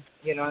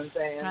 You know what I'm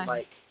saying? Right.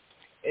 Like,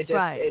 it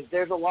just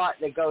there's a lot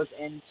that goes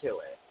into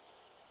it,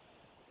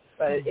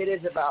 but it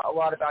is a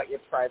lot about your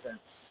presence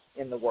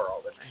in the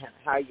world and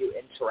how you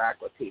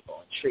interact with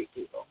people and treat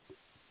people.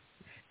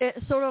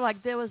 It's sort of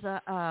like there was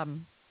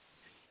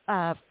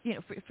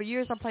for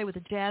years I played with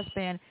a jazz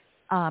band,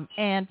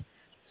 and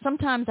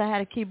sometimes I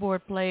had a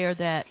keyboard player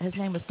that his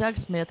name was Doug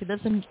Smith. He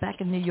lives back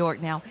in New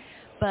York now,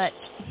 but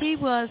he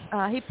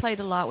played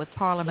a lot with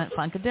Parliament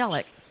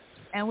Funkadelic,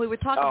 and we were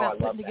talking about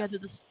putting together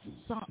the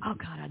song. Oh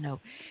God, I know.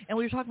 And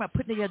we were talking about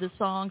putting together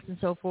songs and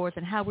so forth,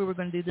 and how we were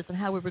going to do this, and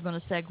how we were going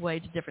to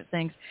segue to different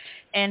things.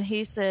 And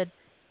he said,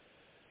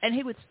 and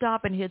he would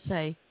stop and he'd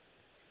say,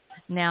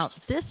 "Now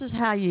this is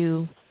how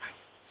you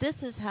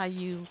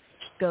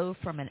go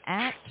from an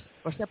act,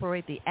 or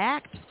separate the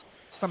act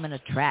from an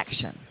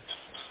attraction."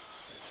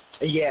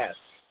 Yes.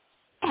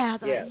 And I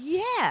thought,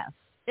 yes.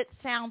 It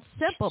sounds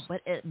simple,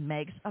 but it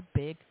makes a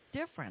big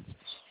difference.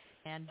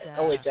 And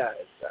it does.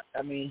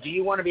 I mean, do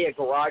you want to be a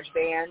garage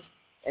band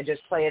and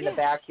just play in the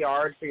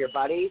backyard for your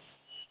buddies?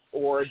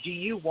 Or do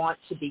you want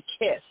to be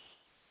Kiss?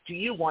 Do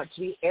you want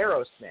to be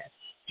Aerosmith?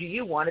 Do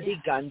you want to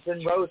be Guns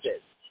N'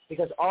 Roses?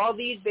 Because all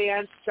these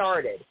bands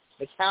started,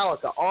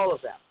 Metallica, all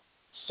of them,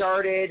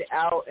 started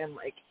out and,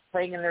 like,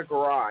 playing in their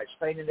garage,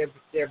 playing in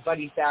their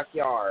buddy's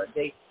backyard.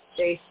 They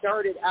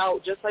started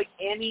out just like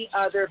any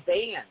other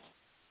band.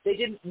 They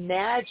didn't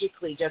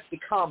magically just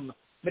become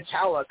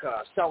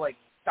Metallica, selling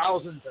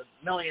thousands of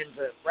millions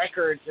of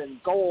records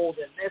and gold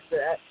and this and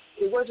that.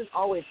 It wasn't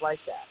always like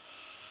that.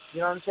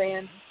 You know what I'm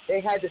saying?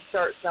 They had to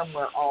start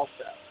somewhere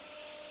also.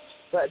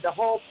 But the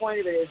whole point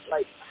of it is,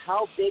 like,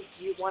 how big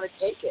do you want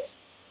to take it?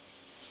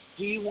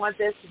 Do you want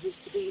this to just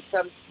to be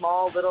some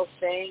small little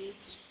thing?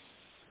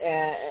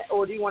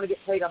 Or do you want to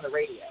get played on the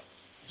radio?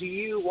 Do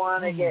you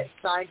want to get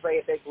signed by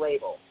a big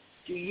label?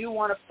 Do you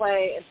want to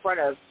play in front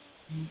of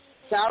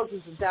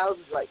thousands and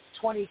thousands, like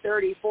 20,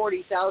 30,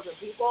 40,000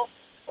 people?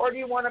 Or do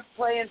you want to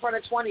play in front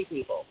of 20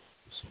 people?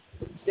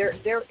 There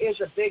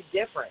is a big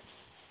difference.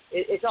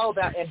 It's all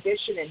about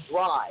ambition and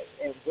drive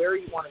and where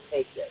you want to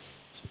take this.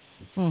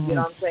 You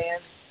know what I'm saying?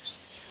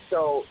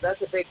 So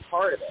that's a big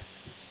part of it.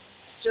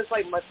 Just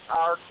like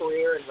our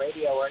career in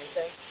radio or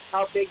anything,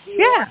 how big do you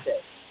want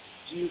this?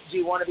 Do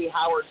you want to be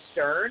Howard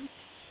Stern?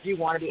 Do you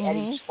want to be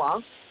Eddie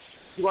Trunk?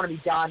 Do you want to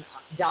be Don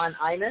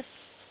Imus?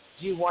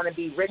 Do you want to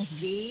be Rick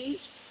D?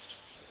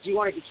 Do you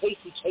want to be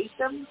Casey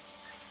Kasem? You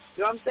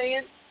know what I'm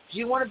saying? Do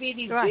you want to be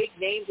these big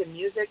names in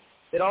music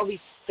that all these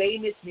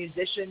famous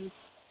musicians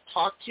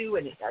talk to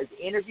and are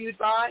interviewed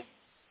by?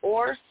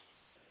 Or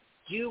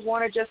do you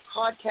want to just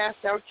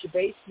podcast out your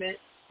basement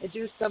and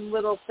do some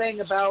little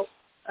thing about,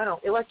 I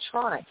don't know,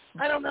 electronics?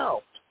 I don't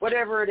know.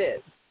 Whatever it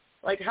is.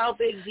 Like, how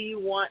big do you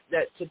want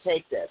that to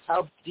take this?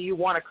 How do you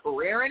want a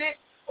career in it?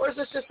 Or is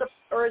this just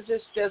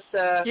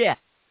a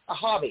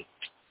hobby?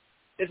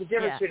 There's a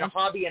difference between a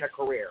hobby and a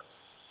career.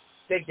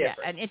 Big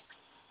difference. Yeah,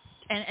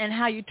 and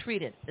how you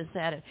treat it is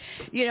that it,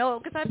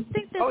 because I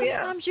think that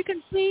sometimes you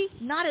can be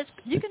not as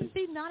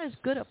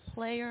good a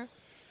player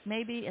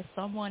maybe as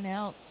someone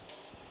else,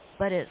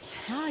 but it's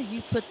how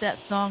you put that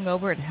song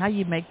over and how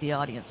you make the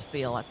audience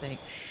feel, I think.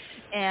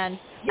 And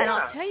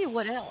I'll tell you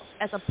what else,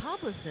 as a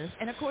publicist,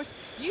 and of course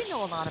you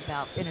know a lot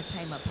about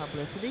entertainment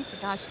publicity, for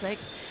gosh sake,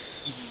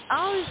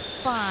 I always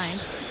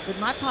find with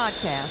my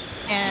podcast,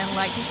 and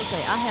like people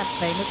say, I have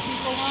famous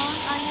people on,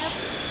 I have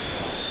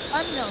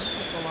unknown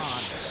people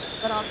on.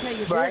 But I'll tell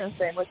you this.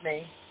 Same with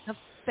me.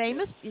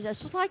 famous, that's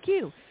just like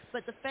you,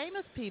 but the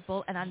famous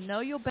people, and I know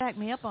you'll back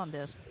me up on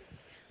this,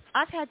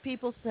 I've had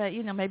people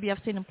say, maybe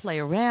I've seen them play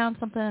around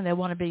something and they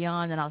want to be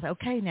on, and I'll say,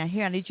 okay, now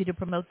here, I need you to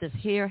promote this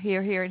here,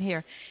 here, here, and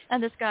here.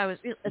 And this guy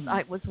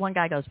one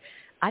guy goes,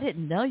 I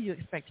didn't know you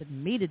expected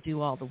me to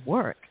do all the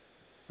work.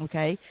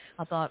 Okay.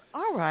 I thought,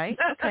 all right,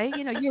 okay,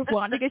 you're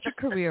wanting to get your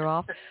career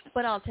off,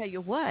 but I'll tell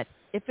you what,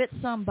 if it's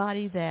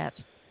somebody that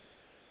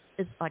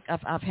is like,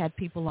 I've had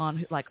people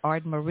on like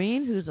Arden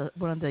Marine, who's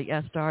one of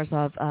the stars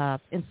of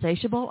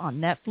Insatiable on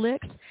Netflix.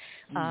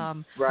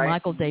 Right.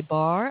 Michael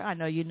DeBar. I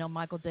know you know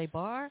Michael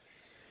DeBar.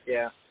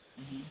 Yeah.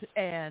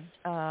 And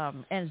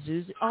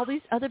Zuzu, all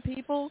these other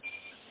people.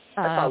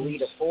 I saw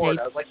Lita Ford.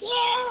 I was like,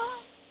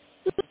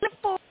 yeah. Lita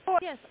Ford.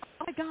 Yes.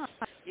 Oh my God.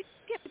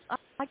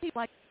 I keep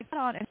like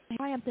on, and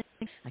I am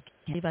thinking, I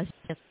can't believe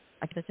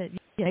I could have said,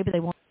 yeah, maybe they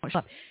won't show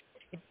up,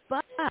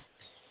 but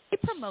they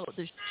promote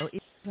the show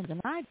even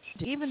than I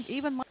do.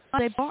 Even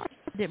Michael DeBar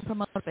didn't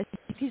promote it.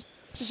 He's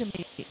messaging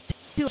me.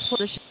 Do it for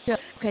the show.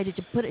 Okay, did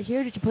you put it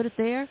here? Did you put it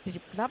there?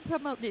 Because I'm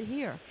promoting it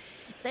here.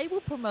 They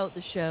will promote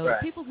the show.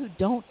 Right. People who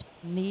don't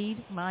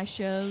need my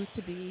show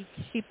to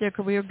keep their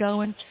career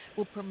going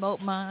will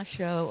promote my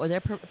show or their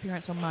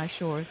appearance on my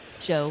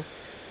show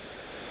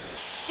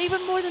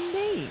even more than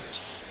me.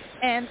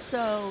 And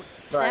so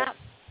right.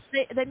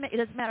 it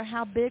doesn't matter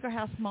how big or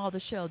how small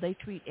the show. They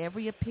treat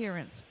every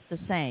appearance the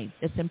same.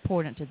 It's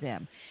important to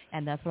them.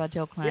 And that's what I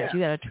tell clients. Yeah.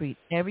 You got to treat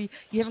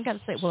you haven't got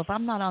to say, well, if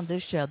I'm not on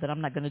this show, then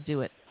I'm not going to do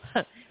it.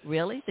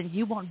 Really? Then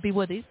you won't be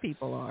where these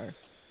people are.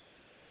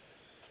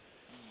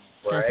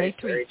 Right. They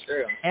treat Very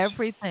true.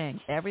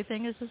 everything.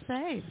 Everything is the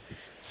same.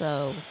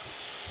 So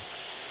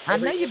I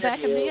know you're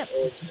backing me up.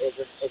 Is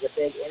a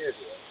big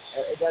interview.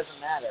 It doesn't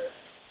matter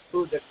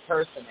who the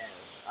person is.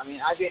 I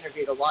mean, I've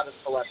interviewed a lot of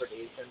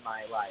celebrities in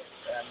my life,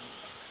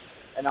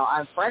 and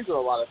I'm friends with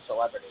a lot of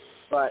celebrities,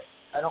 but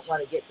I don't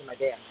want to get to my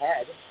damn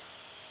head.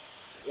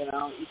 You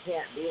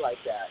can't be like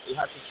that. You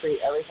have to treat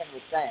everything the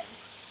same,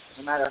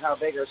 no matter how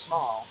big or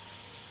small,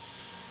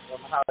 no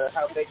matter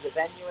how big the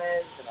venue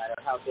is, no matter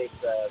how big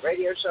the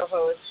radio show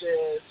host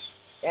is.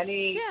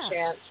 Any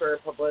chance for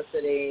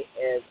publicity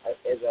is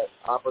an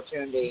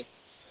opportunity,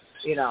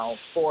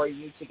 for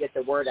you to get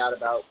the word out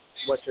about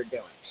what you're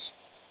doing.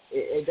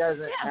 It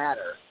doesn't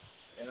matter.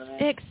 You know what I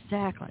mean?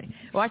 Exactly.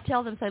 Or I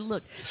tell them, say,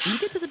 look, when you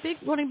get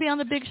to want to be on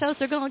the big shows,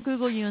 they're going to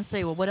Google you and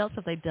say, well, what else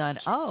have they done?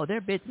 Oh,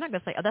 they're big. They're not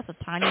going to say, oh, that's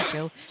a tiny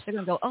show. They're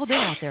going to go, oh, they're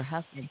out there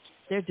hustling.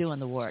 They're doing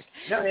the work.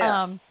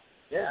 No,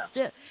 yeah.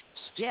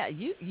 Yeah,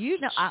 you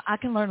know, I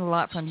can learn a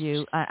lot from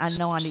you. I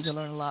know I need to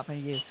learn a lot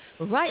from you.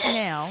 But right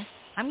now,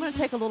 I'm going to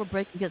take a little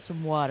break and get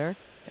some water.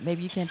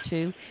 Maybe you can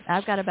too.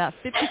 I've got about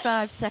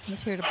 55 seconds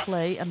here to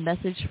play a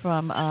message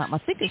from,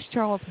 I think it's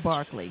Charles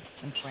Barkley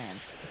and friends.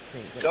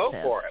 Go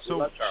for it.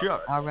 So,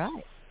 Chuck, all right.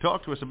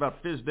 Talk to us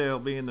about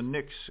Fizdale being the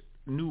Knicks'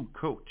 new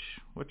coach.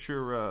 What's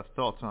your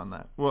thoughts on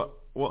that? Well,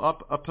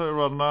 I'll tell you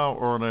right now,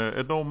 Ernie,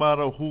 it don't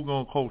matter who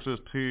gonna coach this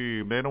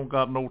team. They don't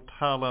got no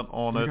talent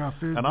on it,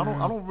 and I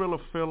don't really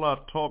feel I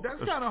talk. That's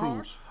kind of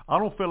harsh. I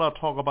don't feel I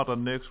talk about the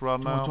Knicks right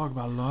now. You want to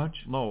talk about lunch?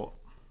 No.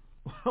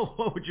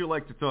 What would you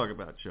like to talk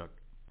about, Chuck?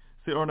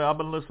 See, Ernie, I've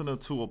been listening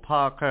to a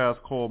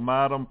podcast called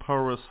Madame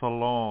Perry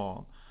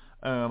Salon,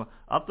 and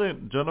I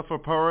think Jennifer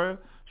Perry,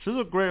 she's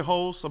a great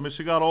host. I mean,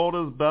 she got all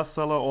these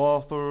bestseller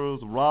authors,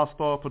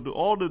 Rostov,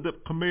 all the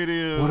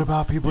comedians. What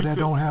about people that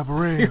don't have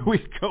rings? Here we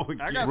go.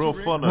 Real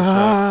funny,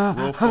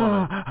 real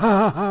funny.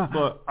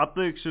 But I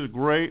think she's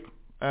great,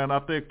 and I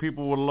think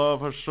people would love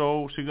her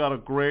show. She got a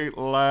great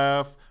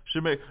laugh.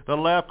 She make the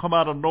laugh come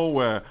out of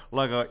nowhere,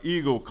 like an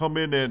eagle come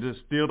in there and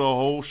just steal the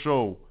whole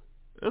show.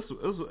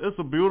 It's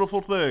a beautiful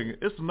thing.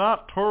 It's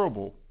not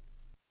terrible.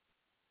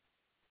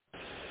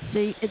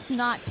 See, it's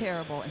not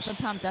terrible, and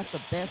sometimes that's the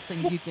best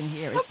thing you can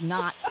hear. It's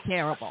not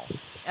terrible.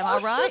 Am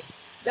I right?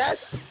 That's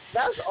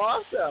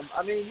awesome.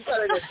 I mean, you got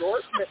an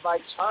endorsement by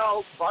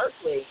Charles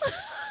Barkley.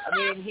 I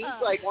mean, he's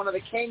like one of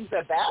the kings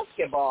of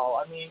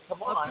basketball. I mean,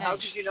 come on. Okay. How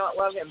could you not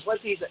love him? Plus,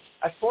 he's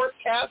a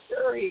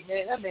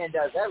sportscaster. That man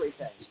does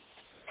everything.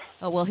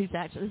 Oh, well, this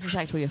is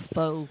actually a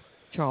faux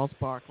Charles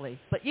Barkley.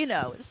 But,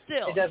 it's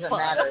still It doesn't fun.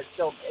 matter. It's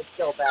still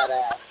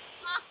badass.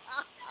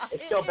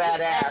 It's still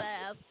badass.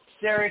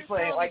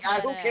 Seriously,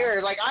 who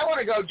cares? Like, I want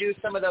to go do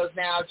some of those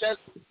now, just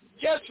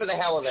for the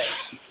hell of it.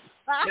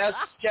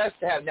 just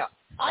to have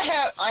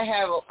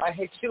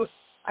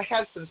I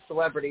have some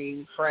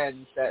celebrity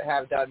friends that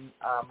have done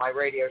my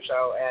radio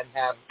show and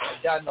have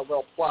done the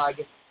little plug.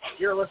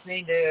 You're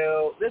listening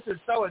to this is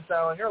so and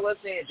so, and you're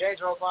listening to James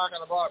Earl Clark on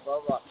the block, blah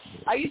blah.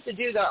 I used to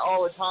do that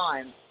all the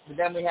time, but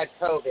then we had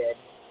COVID,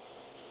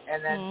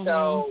 and then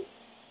so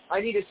I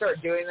need to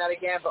start doing that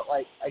again. But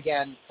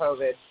again,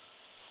 COVID.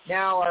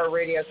 Now our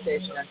radio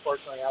station,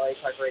 unfortunately, LA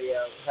Talk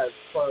Radio, has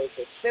closed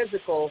its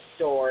physical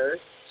stores,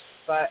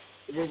 but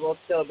we will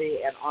still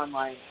be an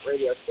online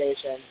radio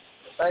station.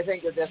 But I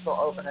think that this will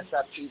open us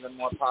up to even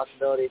more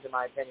possibilities, in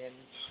my opinion.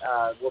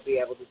 We'll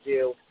be able to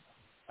do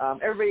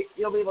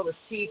you'll be able to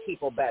see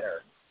people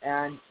better,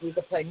 and you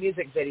can play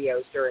music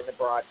videos during the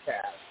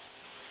broadcast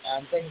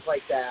and things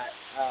like that.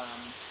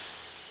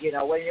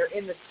 when you're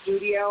in the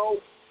studio,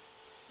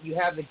 you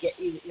have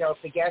if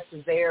the guest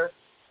is there,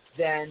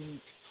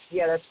 then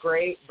yeah, that's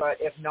great. But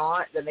if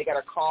not, then they got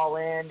to call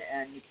in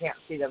and you can't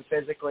see them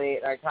physically.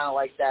 And I kind of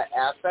like that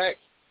aspect.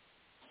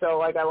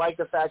 So I like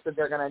the fact that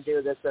they're going to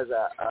do this as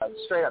a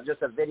straight up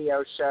just a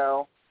video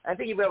show. I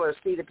think you'll be able to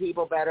see the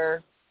people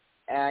better,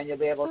 and you'll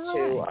be able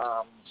to.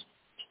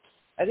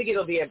 I think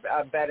it'll be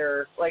a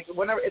better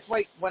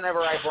whenever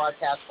I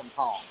broadcast from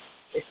home.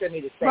 It's going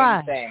to be the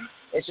same thing.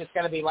 It's just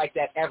going to be like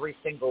that every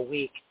single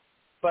week.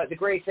 But the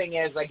great thing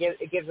is,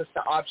 it gives us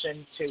the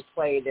option to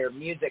play their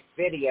music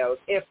videos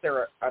if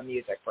they're a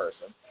music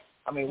person.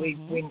 I mean,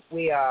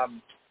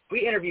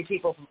 we interview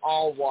people from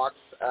all walks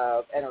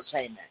of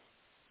entertainment.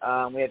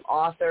 We have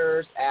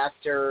authors,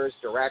 actors,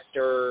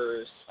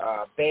 directors,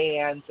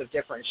 bands of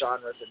different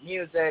genres of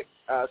music,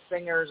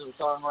 singers and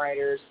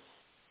songwriters.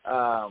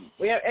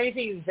 We have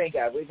anything you can think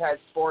of. We've had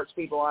sports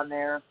people on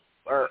there.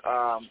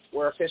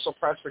 We're official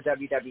press for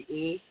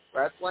WWE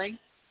wrestling.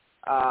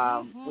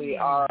 We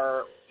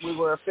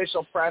were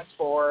official press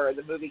for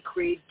the movie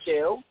Creed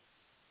 2.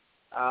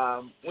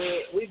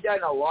 We've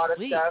done a lot of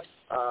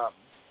stuff.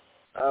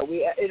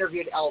 We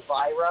interviewed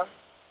Elvira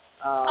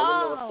a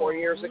little over 4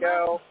 years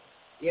ago.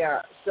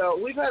 Yeah, so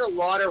we've had a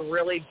lot of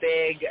really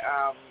big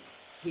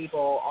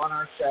people on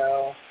our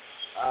show.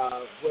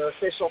 We're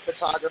official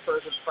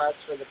photographers and press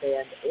for the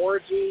band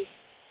Orgy.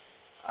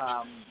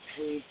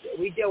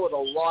 We deal with a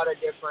lot of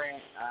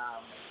different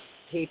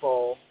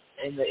people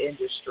in the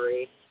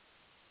industry.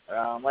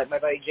 Like my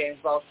buddy James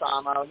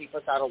Balsamo, he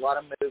puts out a lot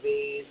of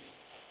movies.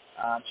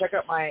 Check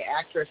out my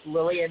actress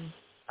Lillian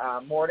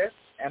Mortis,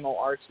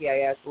 Mortis,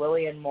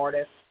 Lillian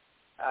Mortis.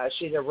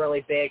 She's a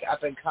really big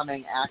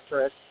up-and-coming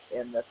actress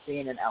in the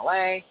scene in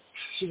L.A.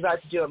 She's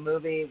about to do a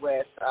movie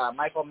with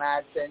Michael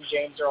Madsen,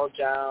 James Earl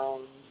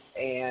Jones,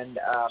 and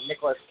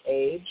Nicolas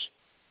Cage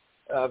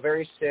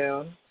very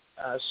soon.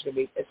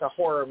 It's a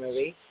horror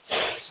movie.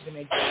 She's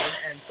going to be doing,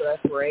 and so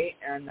that's great.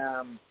 And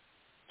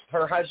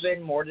her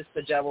husband, Mortis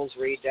the Devil's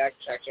Reject,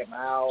 check him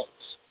out.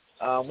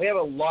 We have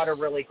a lot of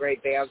really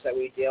great bands that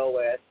we deal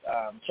with.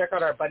 Check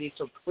out our buddies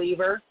from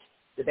Cleaver,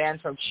 the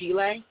band from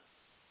Chile.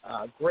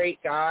 Great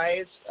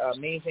guys,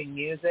 amazing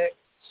music.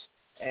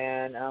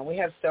 And we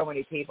have so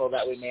many people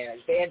that we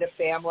manage. Band of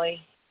Family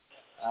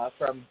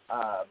from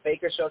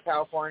Bakersfield,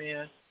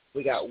 California.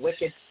 We got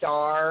Wicked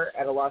Star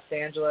out of Los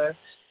Angeles.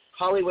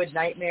 Hollywood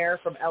Nightmare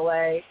from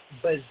L.A.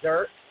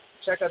 Berserk.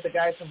 Check out the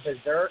guys from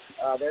Berserk.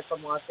 They're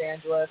from Los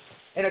Angeles.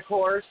 And, of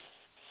course,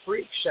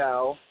 Freak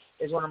Show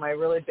is one of my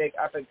really big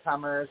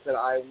up-and-comers that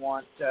I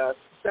want.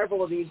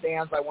 Several of these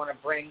bands I want to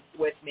bring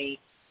with me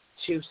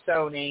to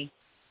Sony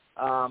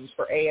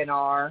for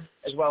A&R,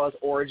 as well as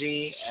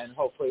Orgy, and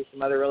hopefully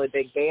some other really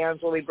big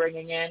bands we'll be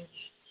bringing in.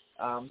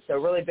 So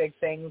really big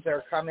things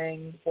are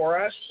coming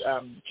for us.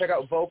 Check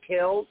out Devoe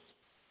Muse.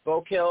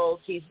 Devoe Muse,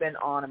 he's been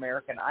on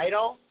American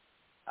Idol.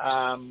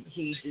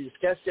 He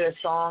just did a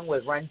song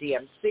with Run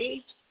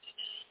DMC.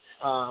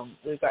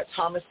 We've got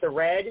Thomas the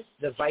Red,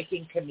 the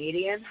Viking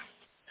comedian.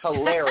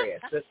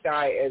 Hilarious. This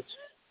guy is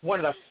one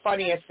of the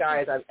funniest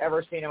guys I've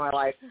ever seen in my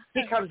life.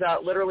 He comes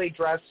out literally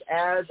dressed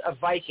as a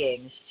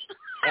Viking,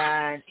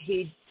 and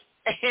he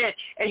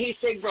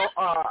sings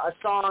a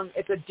song.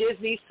 It's a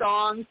Disney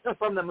song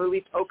from the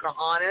movie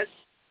Pocahontas,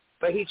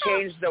 but he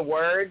changed the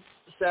words.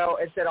 So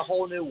instead of a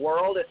whole new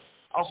world, it's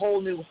a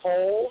whole new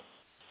hole.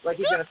 Like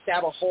he's going to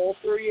stab a hole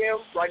through you,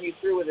 run you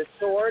through with his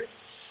sword.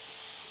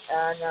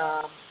 And,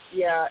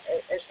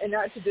 and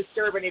not to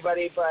disturb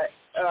anybody, but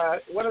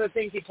one of the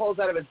things he pulls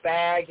out of his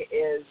bag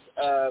is,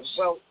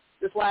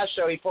 this last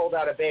show he pulled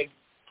out a big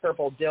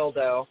purple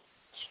dildo,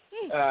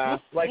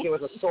 like it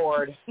was a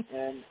sword.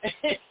 And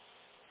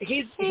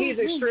he's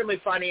extremely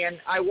funny, and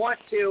I want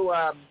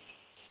to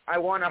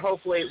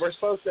hopefully, we're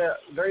supposed to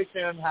very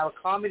soon have a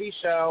comedy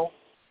show,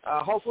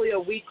 hopefully a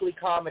weekly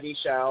comedy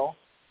show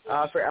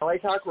for LA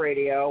Talk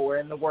Radio. We're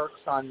in the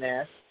works on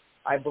this.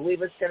 I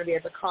believe it's going to be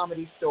at the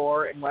Comedy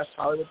Store in West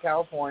Hollywood,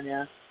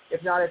 California.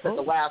 If not, it's at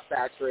the Laugh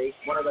Factory,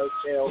 one of those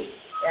two.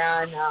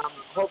 And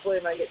hopefully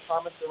I'm going to get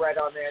Thomas the Red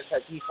on there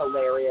because he's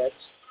hilarious.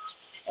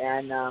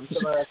 And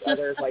some of us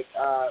others, like,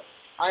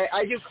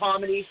 I do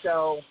comedy,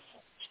 so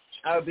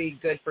I would be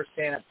good for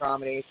stand-up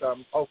comedy. So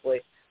I'm hopefully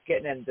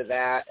getting into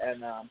that.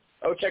 And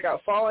check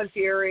out Fallen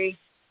Fury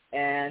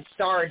and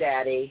Star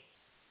Daddy.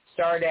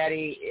 Star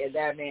Daddy,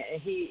 that man,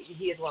 he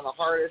is one of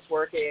the hardest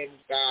working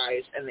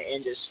guys in the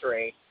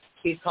industry.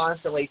 He's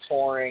constantly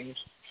touring.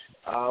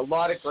 A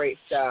lot of great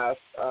stuff,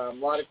 a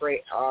lot of great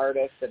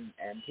artists and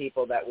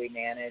people that we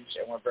manage,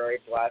 and we're very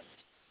blessed.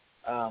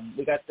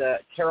 We got the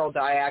Carol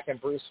Dyack and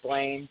Bruce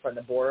Blaine from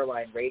the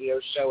Borderline Radio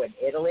Show in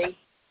Italy.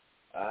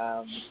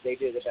 They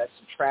do the best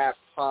in trap,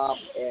 pop,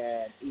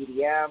 and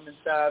EDM and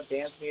stuff,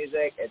 dance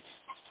music. It's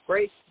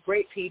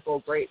great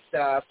people, great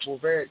stuff. We're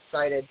very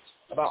excited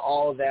about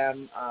all of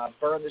them.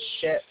 Burn the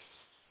Ship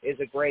is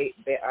a great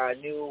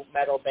new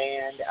metal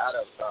band out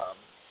of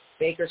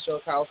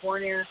Bakersfield,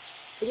 California.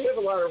 So we have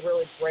a lot of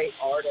really great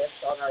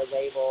artists on our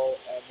label,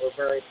 and we're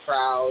very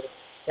proud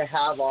to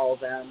have all of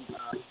them,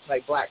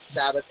 like Black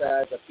Sabbath,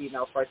 the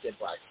female fronted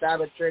Black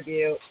Sabbath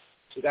tribute.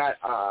 We got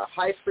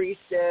High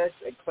Priestess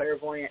and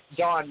Clairvoyant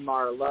Dawn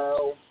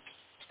Marlowe,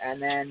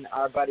 and then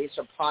our buddies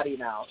from Potty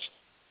Mouth.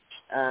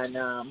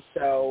 And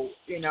so,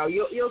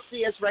 you'll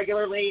see us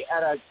regularly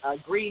at a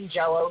Green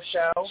Jello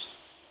show.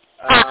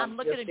 I'm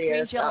looking at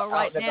Green Jello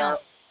right now.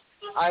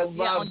 I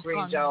love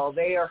Green Jello.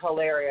 They are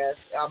hilarious.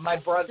 My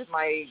brother,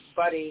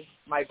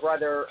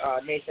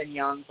 Nathan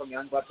Young from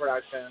Youngblood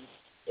Productions,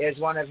 is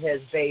one of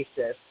his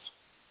bassists.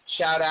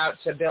 Shout out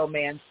to Bill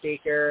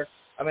Manspeaker.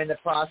 I'm in the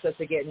process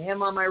of getting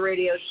him on my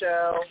radio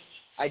show.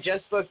 I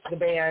just booked the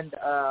band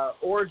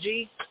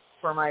Orgy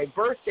for my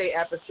birthday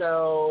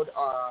episode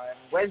on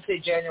Wednesday,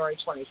 January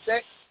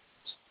 26th.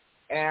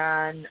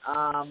 And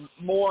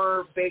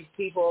more big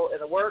people in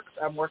the works.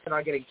 I'm working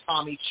on getting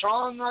Tommy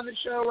Chong on the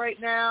show right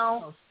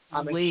now.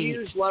 I'm a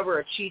huge lover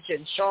of Cheech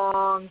and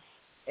Chong,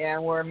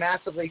 and we're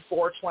massively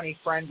 420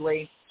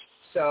 friendly.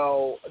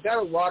 So I've got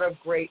a lot of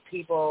great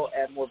people,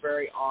 and we're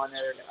very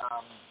honored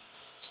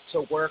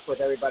to work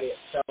with everybody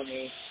at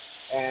Sony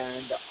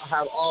and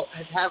have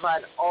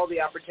had all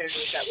the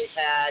opportunities that we've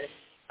had.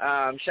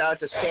 Shout out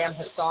to Sam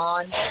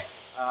Hassan,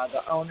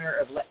 the owner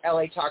of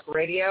LA Talk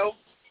Radio.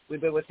 We've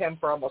been with him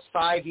for almost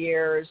 5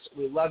 years.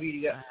 We love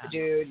you,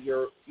 dude.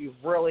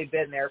 You've really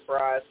been there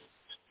for us,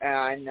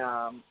 and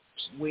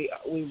we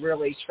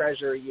really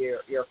treasure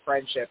your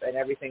friendship and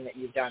everything that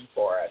you've done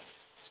for us.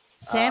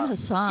 Sam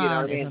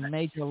Hassan is a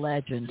major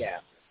legend. Yeah,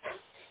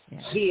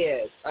 he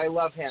is. I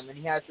love him, and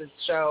he has his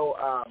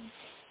show.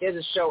 He has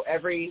a show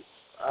every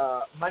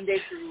Monday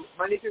through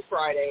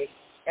Friday,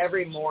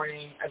 every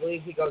morning. I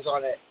believe he goes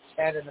on at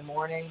 10 in the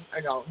morning,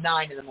 or no,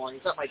 9 in the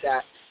morning, something like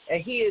that.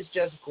 And he is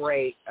just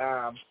great.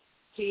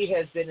 He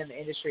has been in the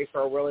industry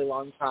for a really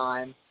long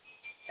time,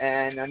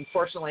 and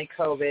unfortunately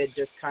COVID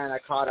just kind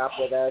of caught up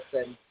with us,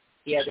 and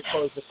he had to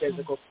close the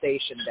physical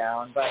station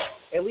down. But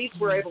at least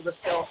we're able to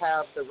still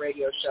have the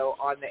radio show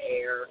on the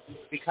air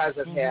because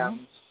of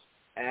him,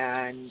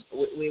 and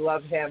we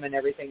love him and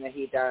everything that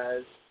he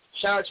does.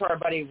 Shout out to our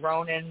buddy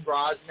Ronan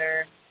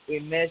Brosner. We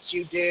miss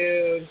you,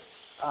 dude.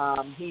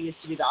 He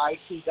used to be the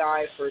IT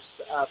guy for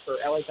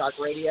LA Talk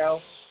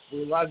Radio.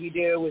 We love you,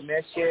 dude. We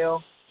miss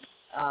you.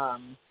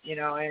 Come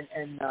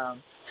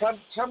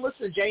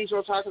listen to James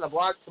Earl Talk on the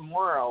Block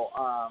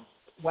tomorrow,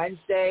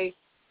 Wednesday,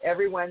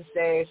 every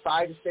Wednesday,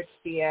 5 to 6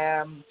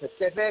 p.m.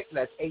 Pacific.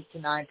 That's 8 to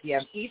 9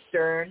 p.m.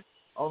 Eastern,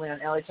 only on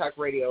LA Talk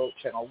Radio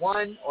Channel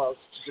 1, or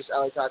just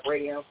LA Talk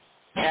Radio.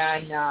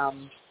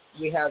 And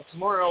we have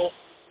tomorrow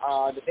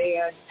the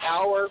band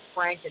Our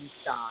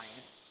Frankenstein.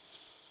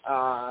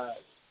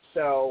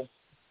 So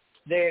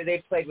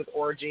they've played with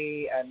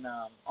Orgy and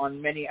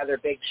on many other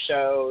big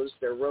shows.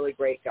 They're really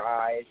great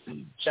guys.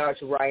 Shout out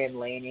to Ryan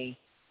Laney.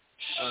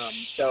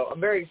 So I'm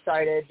very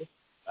excited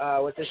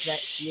what this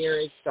next year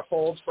is to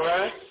hold for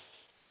us.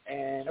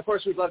 And, of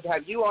course, we'd love to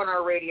have you on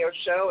our radio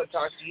show and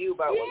talk to you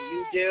about what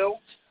you do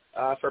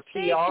for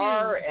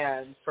PR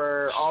and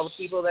for all the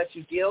people that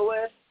you deal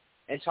with,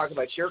 and talk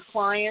about your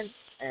clients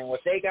and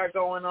what they got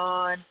going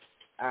on,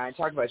 and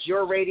talk about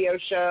your radio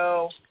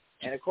show.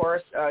 And, of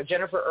course,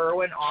 Jennifer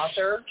Irwin,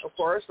 author, of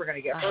course, we're going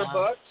to get her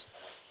booked.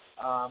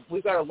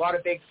 We've got a lot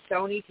of big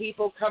Sony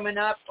people coming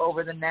up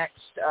over the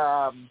next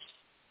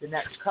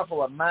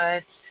couple of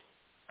months.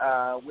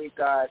 We've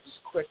got,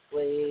 just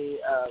quickly,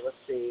 let's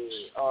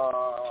see,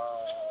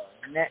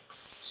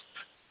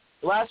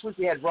 last week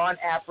we had Ron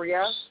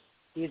Apria.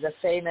 He's a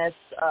famous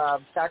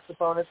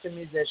saxophonist and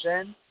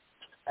musician.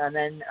 And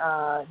then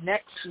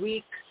next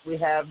week we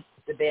have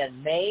the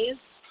band Maze.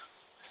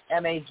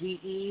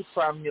 Maze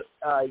from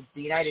the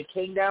United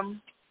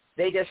Kingdom.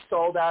 They just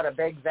sold out a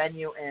big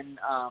venue in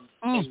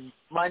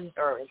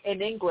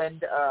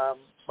England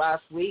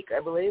last week, I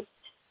believe.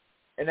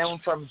 And then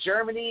from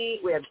Germany,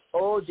 we have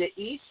Eau de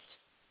East,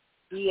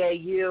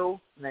 E-A-U,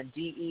 and then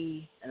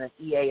D-E, and then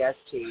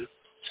E-A-S-T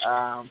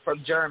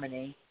from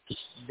Germany.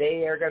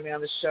 They are going to be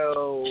on the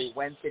show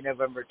Wednesday,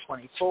 November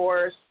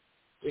 24th.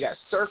 We got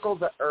Circle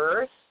the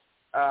Earth.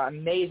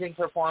 Amazing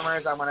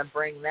performers. I want to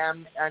bring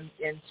them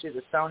into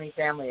the Sony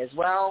family as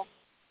well.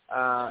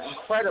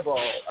 Incredible.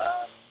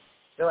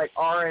 They're like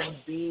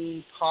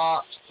R&B,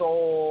 pop,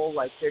 soul.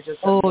 Like they're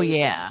just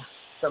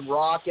some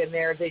rock in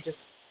there. They just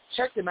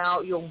check them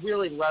out. You'll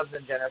really love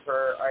them,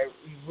 Jennifer.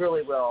 You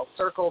really will.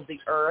 Circle the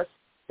Earth.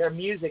 Their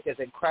music is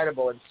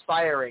incredible,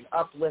 inspiring,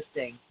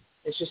 uplifting.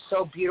 It's just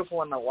so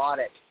beautiful and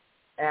melodic.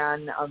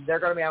 And they're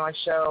going to be on my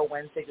show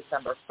Wednesday,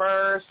 December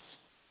 1st.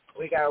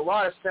 We got a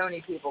lot of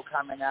Sony people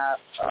coming up.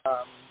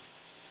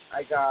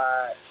 I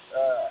got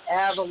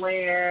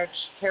Avalanche,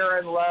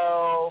 Karen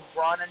Lowe,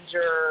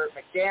 Broninger,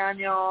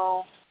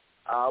 McDaniel,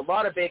 a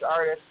lot of big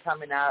artists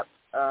coming up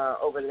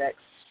over the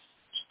next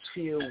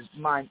few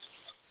months.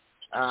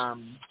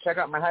 Check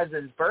out my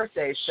husband's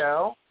birthday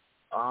show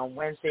on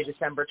Wednesday,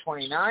 December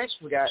 29th.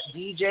 We got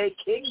DJ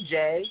King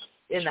J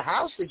in the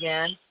house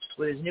again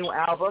with his new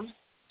album.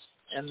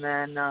 And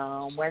then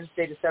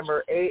Wednesday,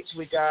 December 8th,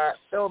 we got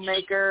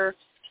filmmaker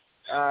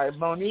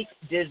Monique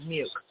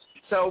Dismuke.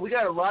 So we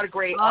got a lot of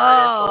great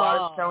artists, a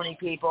lot of Sony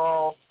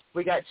people.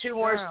 We got 2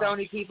 more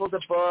Sony people to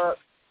book.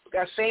 We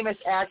got famous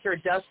actor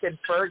Dustin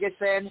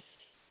Ferguson.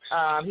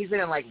 He's been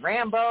in like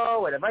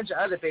Rambo and a bunch of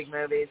other big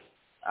movies.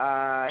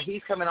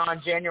 He's coming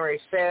on January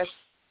 5th.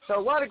 So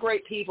a lot of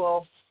great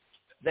people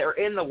that are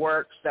in the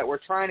works that we're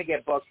trying to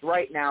get booked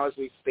right now as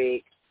we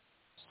speak.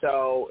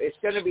 So it's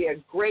going to be a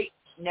great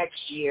next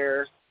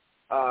year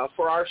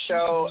for our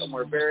show, and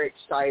we're very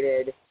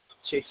excited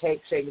to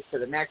take things to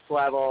the next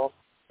level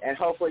and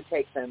hopefully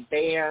take some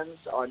bands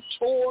on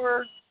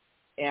tour.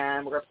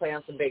 And we're going to play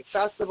on some big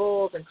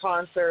festivals and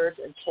concerts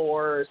and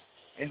tours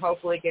and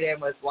hopefully get in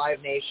with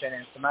Live Nation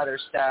and some other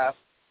stuff.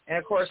 And,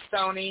 of course,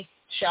 Sony.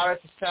 Shout out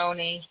to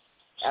Sony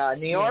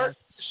New York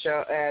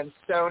and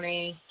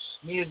Sony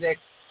Music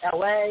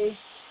LA.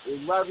 We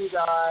love you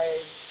guys,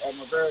 and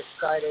we're very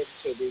excited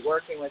to be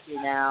working with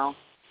you now.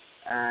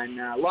 And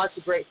lots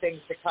of great things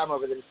to come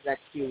over the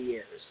next few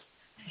years.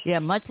 Yeah,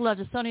 much love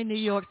to Sony New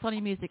York,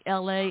 Sony Music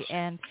LA,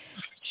 and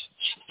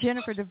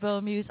Jennifer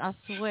Devoe Muse. I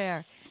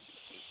swear,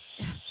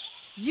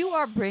 you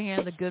are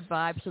bringing the good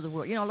vibes to the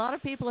world. You know, a lot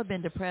of people have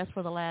been depressed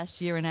for the last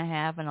year and a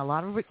half, and a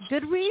lot of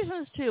good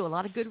reasons, too, a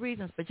lot of good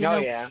reasons. But, you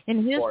know,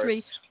 in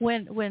history,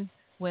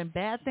 when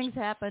bad things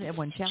happen and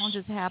when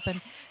challenges happen,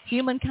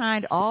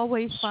 humankind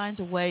always finds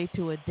a way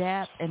to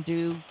adapt and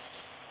do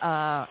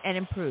and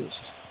improve.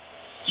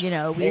 You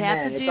know, we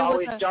have to do. It's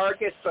always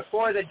darkest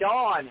before the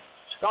dawn.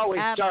 It's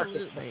always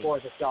darkest before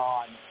the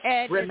dawn.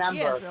 And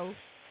remember,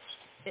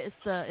 it's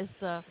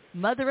the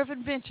mother of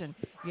invention.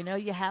 You know,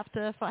 you have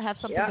to have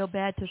something go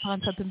bad to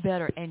find something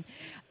better. And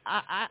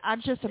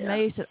I'm just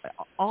amazed at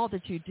all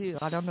that you do.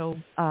 I don't know.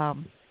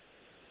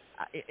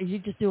 You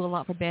just do a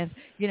lot for bands.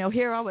 You know,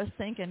 here I was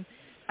thinking,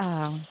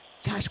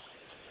 gosh,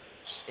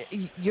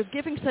 you're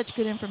giving such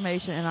good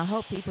information, and I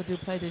hope people do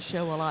play this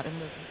show a lot and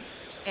listen.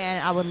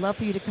 And I would love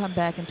for you to come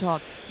back and talk.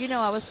 You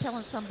know, I was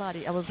telling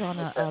somebody, I was on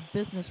a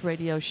business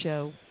radio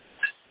show,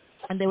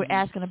 and they were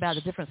asking about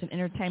the difference in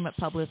entertainment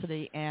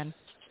publicity and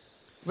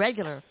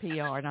regular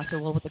PR. And I said,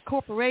 well, with a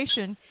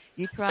corporation,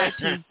 you try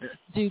to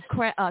do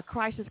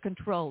crisis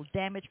control,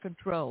 damage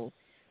control,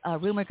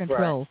 rumor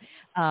control.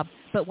 Right.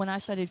 But when I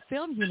studied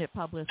film unit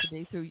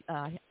publicity through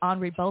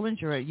Henri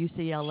Bollinger at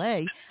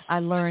UCLA, I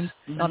learned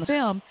on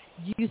film,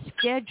 you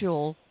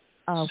schedule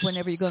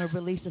whenever you're going to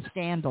release a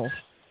scandal.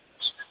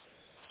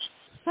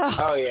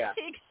 Oh, yeah.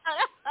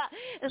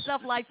 And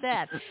stuff like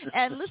that.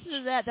 And listen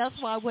to that. That's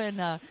why when,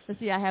 let's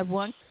see, I had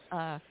one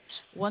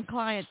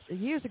client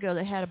years ago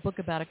that had a book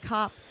about a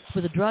cop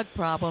with a drug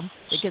problem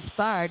that gets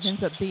fired and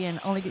ends up being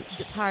only gets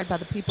hired by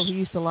the people who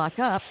used to lock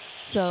up.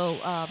 So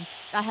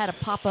I had a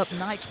pop-up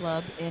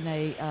nightclub in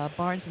a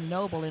Barnes &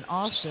 Noble in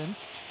Austin.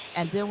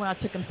 And then when I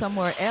took him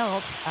somewhere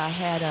else, I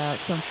had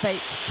some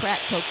fake crack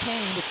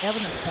cocaine with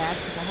evidence back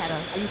because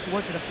I used to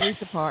work at a police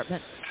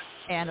department.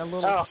 And a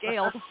little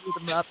scale to hold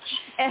them up.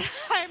 And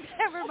I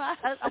remember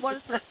I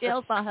wanted some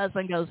scales. My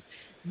husband goes,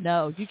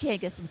 no, you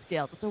can't get some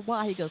scales. I said,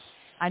 why? He goes,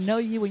 I know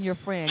you and your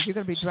friends. You're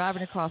going to be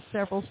driving across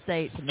several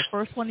states, and the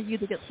first one of you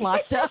that gets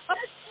locked up,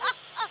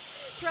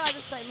 trying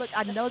to say, look,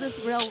 I know this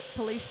real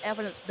police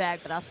evidence bag,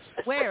 but I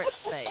swear it's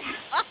fake.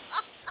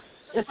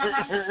 And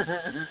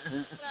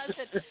I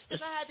said,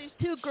 because I had these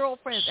 2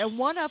 girlfriends, and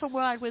one of them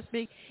ride with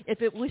me.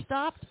 If we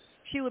stopped,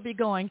 she would be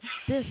going,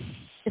 this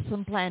is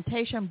some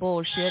plantation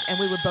bullshit, and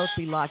we would both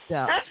be locked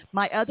up.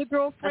 My other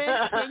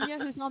girlfriend, Kenya,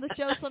 who's on the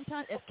show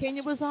sometimes, if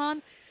Kenya was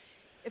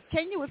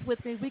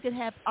with me, we could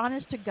have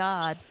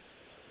honest-to-God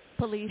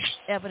police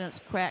evidence,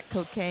 crack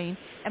cocaine,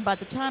 and by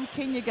the time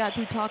Kenya got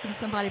through talking to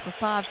somebody for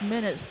 5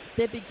 minutes,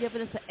 they'd be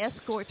giving us an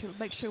escort to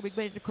make sure we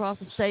made it across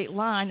the state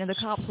line, and the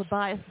cops would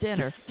buy us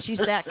dinner. She's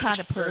that kind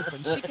of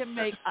person. She can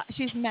make,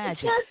 she's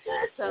magic.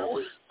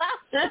 So.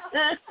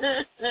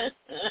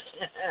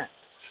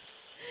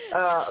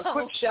 A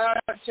quick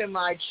shout-out to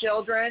my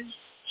children,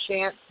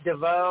 Chance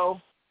DeVoe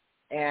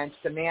and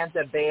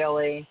Samantha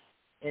Bailey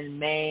in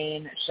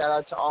Maine.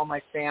 Shout-out to all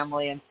my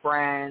family and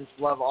friends.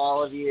 Love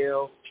all of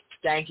you.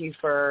 Thank you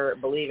for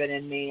believing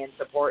in me and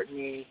supporting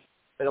me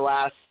for the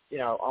last,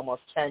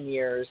 almost 10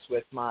 years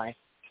with my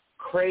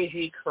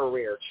crazy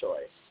career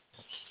choice.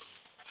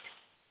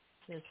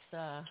 It's,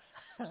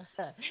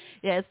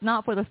 it's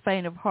not for the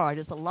faint of heart.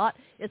 It's a lot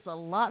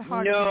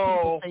harder than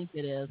people think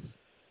it is.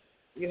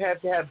 You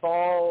have to have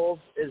balls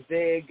as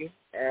big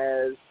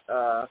as,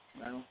 I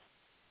don't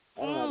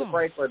know, the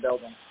Chrysler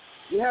Building.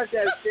 You have to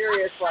have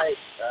serious,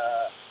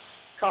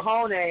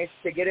 cojones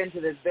to get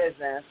into this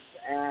business,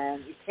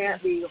 and you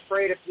can't be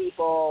afraid of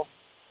people,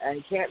 and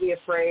you can't be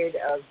afraid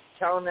of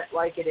telling it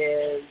like it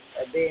is,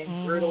 and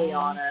being brutally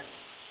honest,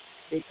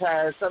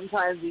 because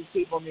sometimes these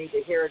people need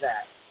to hear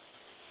that.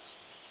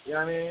 You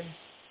know what I mean?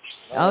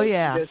 Oh,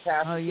 yeah. You just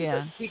have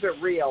to keep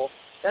it real.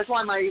 That's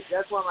why my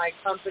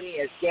company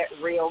is Get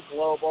Real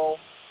Global.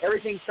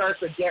 Everything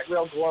starts with Get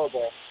Real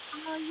Global.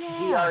 Oh,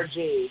 yeah.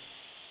 GRG.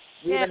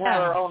 We even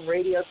have our own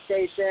radio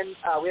station.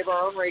 We have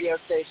our own radio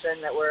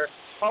station that we're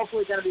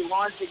hopefully going to be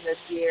launching this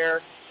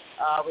year.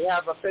 We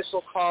have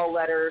official call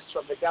letters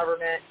from the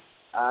government.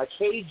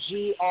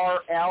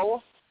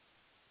 KGRL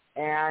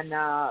And,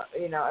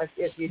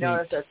 if you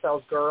notice, that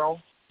spells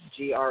girl,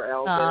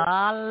 GRL.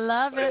 I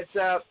love it.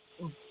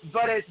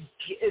 But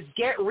it's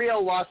Get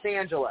Real Los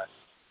Angeles.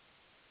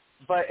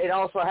 But it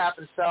also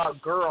happens to spell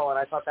out girl, and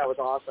I thought that was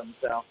awesome.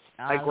 So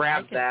I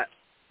grabbed that,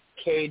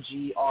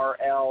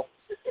 KGRL.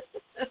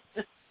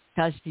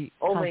 Because you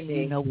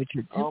know what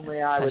you're doing.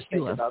 Only I would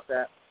think about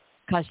that.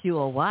 Because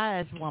you're a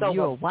wise woman.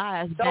 You're a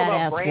wise,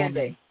 badass woman.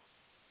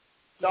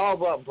 It's all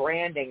about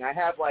branding. I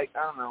have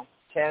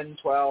 10,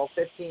 12,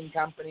 15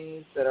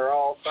 companies that are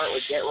all start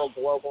with Get Real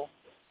Global.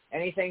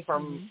 Anything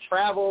from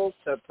travel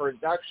to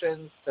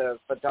productions to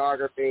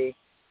photography.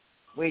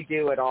 We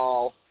do it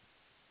all.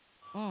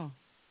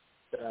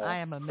 I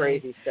am amazed.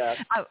 Crazy stuff.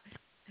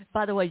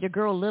 By the way, your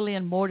girl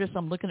Lillian Mortis,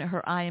 I'm looking at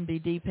her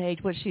IMDb page.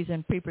 She's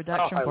in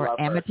pre-production for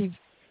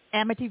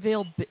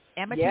Amityville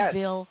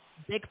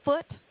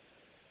Bigfoot.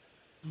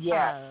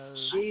 Yes,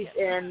 she's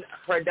in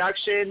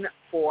production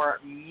for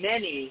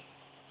many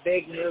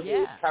big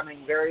movies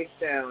coming very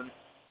soon.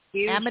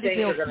 Huge Amityville things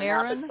are going to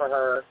happen for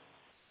her.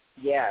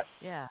 Yes.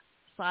 Yeah.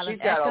 Silent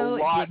She's got Echo, a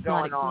lot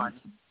going on.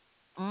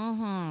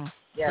 Mm-hmm.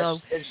 Yes.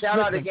 So, and shout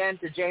out again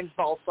to James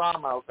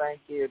Balsamo. Thank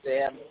you to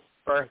him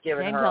for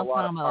giving her a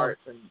lot of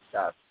parts and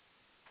stuff.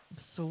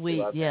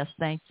 Sweet. Yes,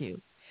 thank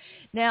you.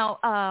 Now,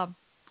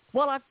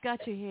 I've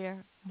got you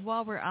here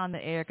while we're on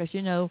the air, because,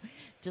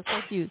 just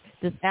like you,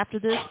 after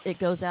this, it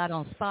goes out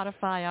on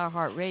Spotify,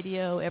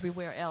 iHeartRadio,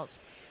 everywhere else.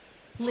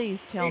 Please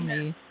tell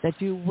me that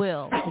you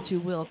will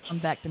come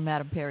back to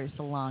Madame Perry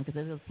Salon, because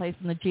there's a place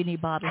in the genie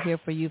bottle here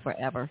for you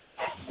forever.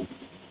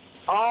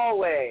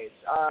 Always.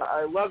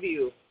 I love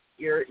you.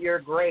 You're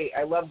great.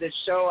 I love this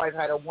show. I've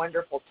had a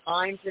wonderful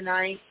time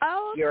tonight.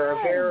 Oh, you're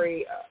a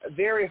very,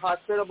 very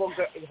hospitable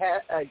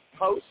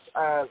host.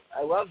 I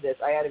love this.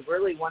 I had a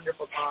really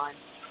wonderful time,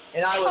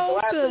 and I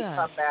would gladly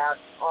come back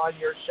on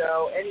your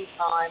show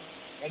anytime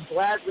and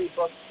gladly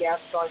book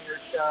guests on your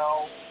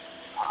show.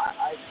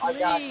 I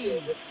got you.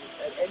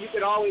 And you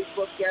can always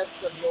book guests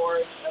of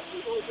yours,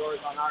 people of yours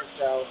on our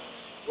show.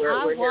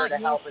 We're here to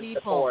help and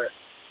support.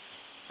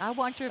 I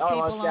want your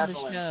people on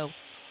the show.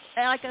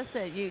 And like I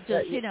said, you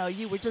just,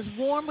 you were just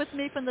warm with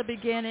me from the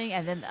beginning,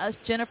 and then us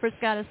Jennifer's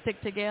got to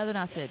stick together. And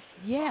I said,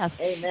 yes.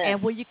 Amen.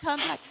 And will you come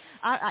back?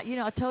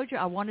 I told you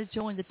I wanted to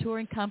join the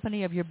touring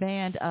company of your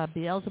band,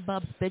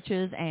 Beelzebub's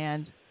Bitches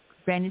and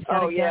Granny's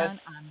Got a Gun.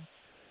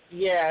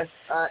 Yes,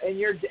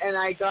 and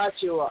I got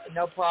you.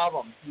 No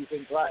problem. You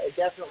can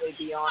definitely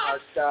be on our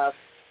stuff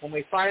when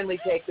we finally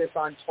take this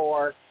on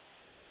tour.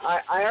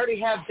 I already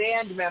have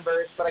band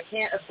members, but I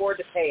can't afford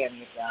to pay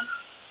any of them.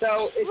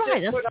 So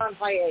it's just put on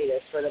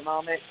hiatus for the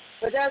moment.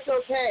 But that's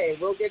okay.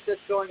 We'll get this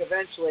going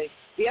eventually.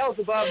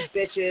 Beelzebub's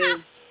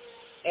Bitches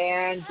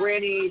and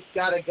Granny's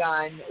Got a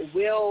Gun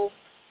will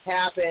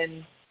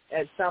happen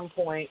at some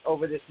point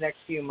over this next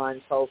few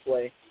months,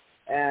 hopefully.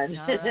 And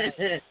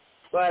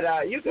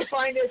but you can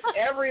find us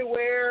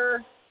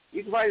everywhere.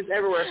 You can find us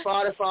everywhere.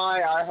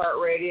 Spotify,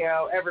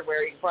 iHeartRadio,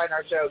 everywhere. You can find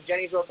our show,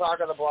 Jenny's Real Talk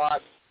on the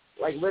Block,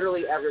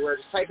 literally everywhere.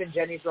 Just type in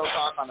Jenny's Real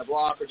Talk on the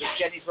Block or just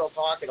Jenny's Real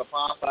Talk. It'll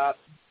pop up.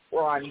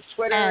 We're on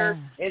Twitter,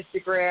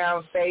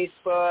 Instagram,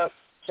 Facebook.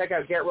 Check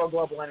out Get Real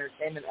Global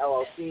Entertainment,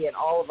 LLC, and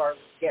all of our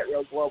Get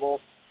Real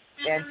Global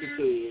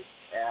entities.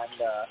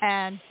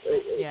 And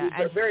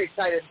we're very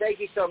excited. Thank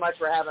you so much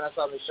for having us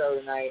on the show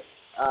tonight.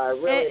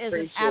 Really appreciate you.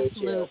 It is an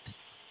absolute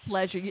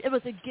pleasure. It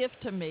was a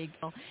gift to me.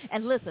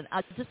 And listen,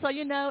 just so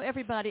you know,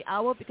 everybody,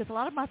 because a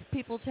lot of my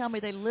people tell me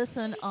they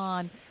listen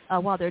on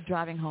while they're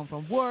driving home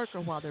from work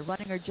or while they're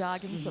running or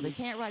jogging, so they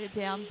can't write it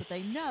down, but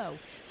they know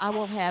I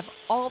will have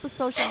all the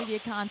social media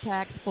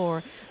contacts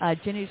for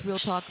Jenny's Real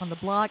Talk on the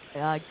Block,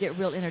 Get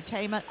Real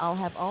Entertainment. I'll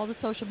have all the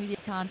social media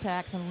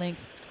contacts and links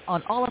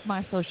on all of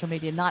my social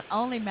media, not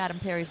only Madame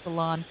Perry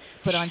Salon,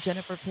 but on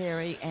Jennifer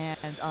Perry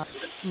and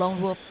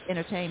Lone Wolf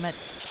Entertainment,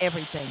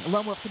 everything.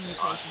 Lone Wolf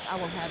Communications. I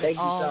will have it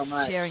all,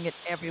 sharing it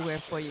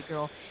everywhere for you,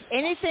 girl.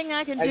 Anything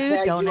I can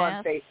do, don't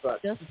ask. On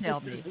Facebook. Just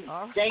tell me.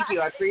 Thank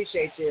you. I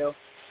appreciate you.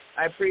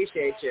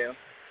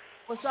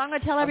 Well, so I'm going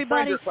to tell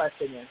everybody. I'm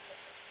requesting you.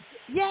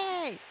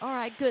 Yay! All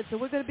right, good. So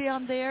we're going to be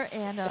on there,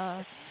 and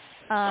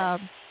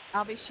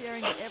I'll be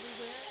sharing it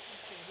everywhere.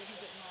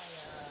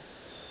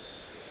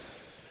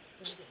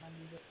 Let me get my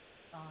music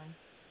on.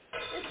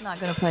 It's not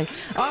going to play.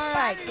 All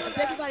right.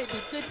 So everybody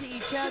be good to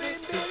each other.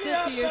 Be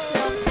good to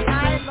yourself. I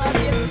love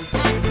you.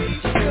 I'm pretty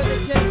sure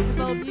that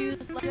Devoe Muse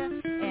loves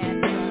you.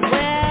 And,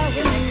 well,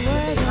 when you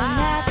were a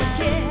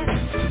kid,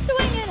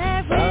 swinging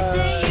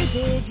everything you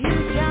did, you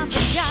jump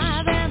and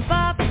jive and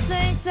pop and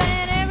sing,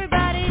 saying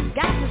everybody's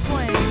got to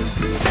swing.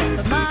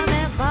 But Mom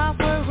and Pop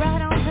were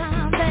right on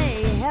time.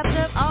 They helped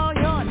up all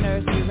your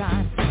nursery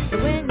rhymes. So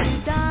when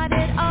you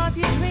started off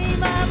your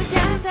dream of a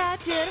jazz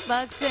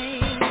jitterbug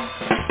scene,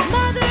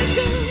 Mother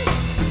Goose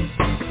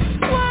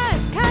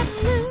was cutting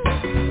loose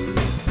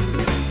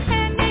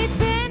and they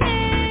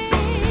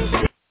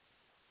finished.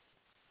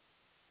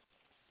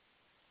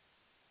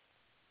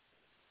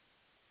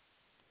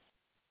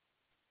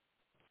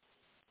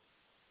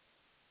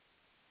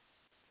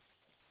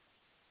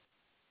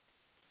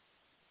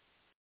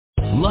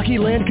 Lucky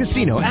Land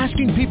Casino,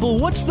 asking people,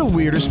 what's the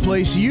weirdest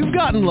place you've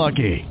gotten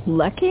lucky?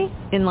 Lucky?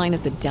 In line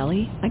at the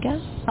deli, I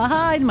guess?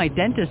 Aha, in my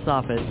dentist's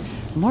office.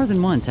 More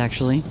than once,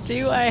 actually.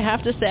 Do I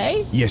have to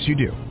say? Yes, you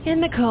do. In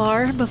the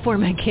car before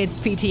my kids'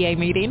 PTA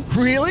meeting.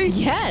 Really?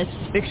 Yes.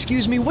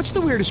 Excuse me, what's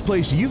the weirdest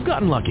place you've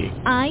gotten lucky?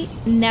 I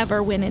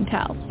never win and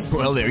tell.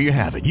 Well, there you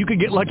have it. You can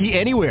get lucky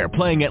anywhere,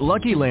 playing at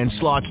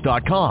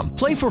LuckyLandSlots.com.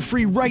 Play for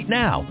free right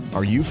now.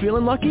 Are you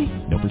feeling lucky?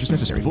 No purchase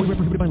necessary. Void where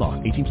prohibited by law.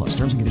 18+.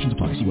 Terms and conditions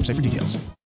apply. See website for details.